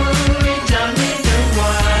 we don't need to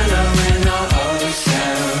wallow in our old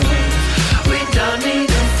selves. We don't need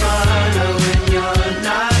to follow when you're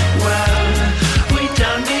not well. We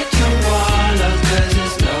don't need to wallow 'cause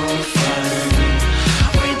it's no fun.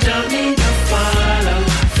 We don't need to follow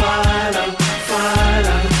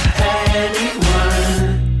anyone.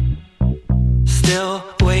 Still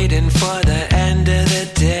waiting for the end of the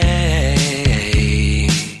day.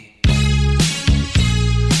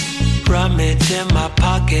 Rummage in my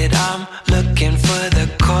pocket, I'm looking for the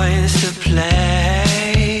coins to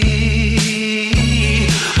play.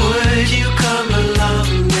 Would you come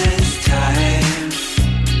along this time?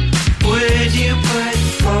 Would you put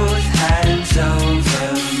both hands over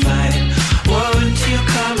mine? Won't you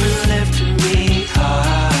come and lift me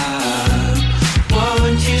up?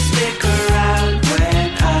 Won't you stick around when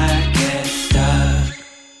I get stuck?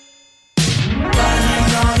 Running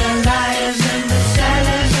all the liars and the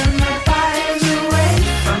sellers and the buyers away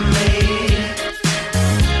from me.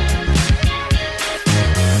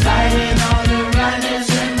 Fighting all the runners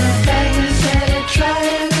and the beggars that are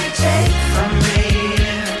trying to take from me.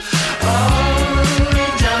 Oh, we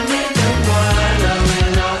don't need to wallow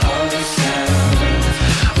in our old selves.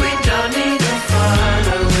 We don't need to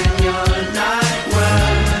follow when you're not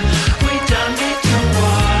well. We don't need to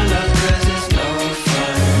wallow 'cause it's no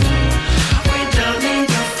fun. We don't need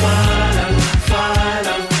to follow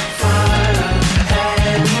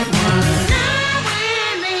anyone. Now we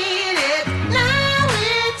need it. Now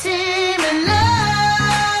we're teaming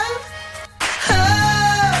up.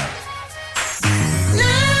 Oh.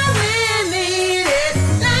 Now we need it.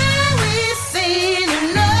 Now we've seen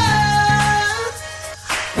enough.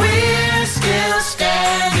 We're still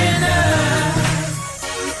standing up.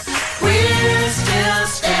 We're still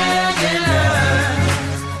standing up.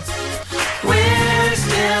 We're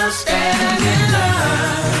still standing up.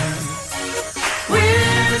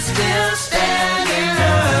 We're still standing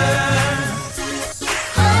up.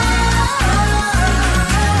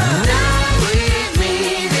 Now we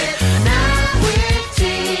need it. Now we're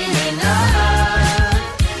teaming up.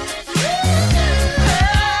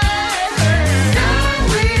 Now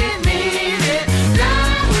we need it. Now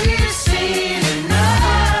we've seen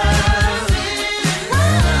enough.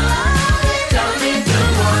 We don't need to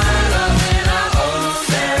wallow in our old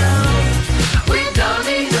selves. We don't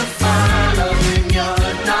need to follow when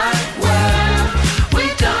you're not well. We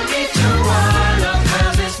don't need to wallow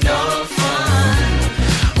 'cause it's no fun.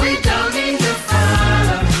 We don't need to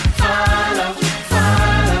follow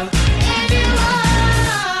anyone.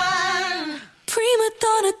 Prima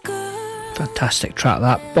donna girl. Fantastic track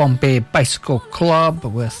that. Bombay Bicycle Club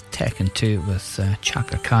with Tekken 2 with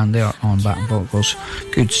Chaka Khan there on backing vocals.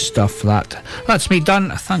 Good stuff that. That's me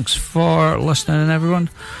done. Thanks for listening everyone.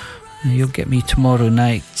 You'll get me tomorrow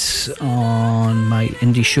night on my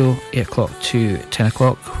indie show, 8 o'clock to 10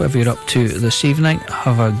 o'clock. Whatever you're up to this evening,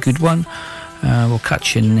 have a good one. We'll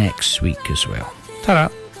catch you next week as well. Ta-ra.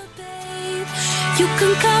 You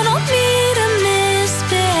can count on me to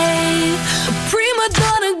misbehave. A prima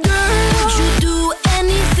donna girl, would you do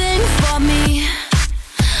anything for me?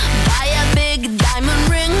 Buy a big diamond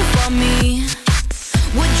ring for me.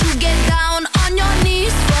 Would you get down on your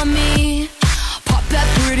knees for me?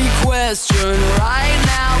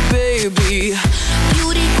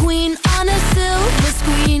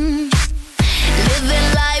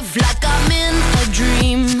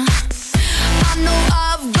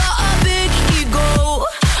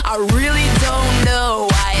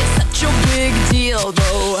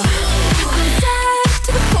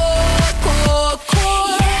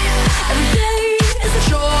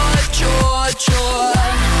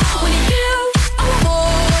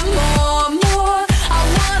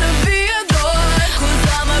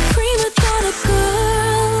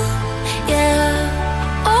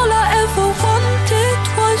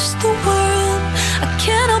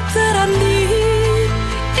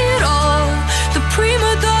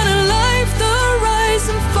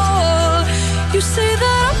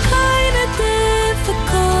 that I'm kinda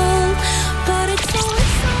difficult, but it's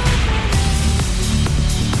always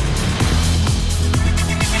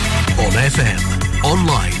On FM,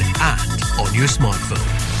 online and on your smartphone.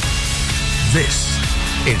 This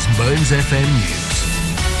is Mearns FM News.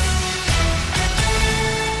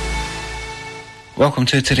 Welcome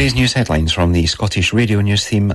to today's news headlines from the Scottish Radio News team.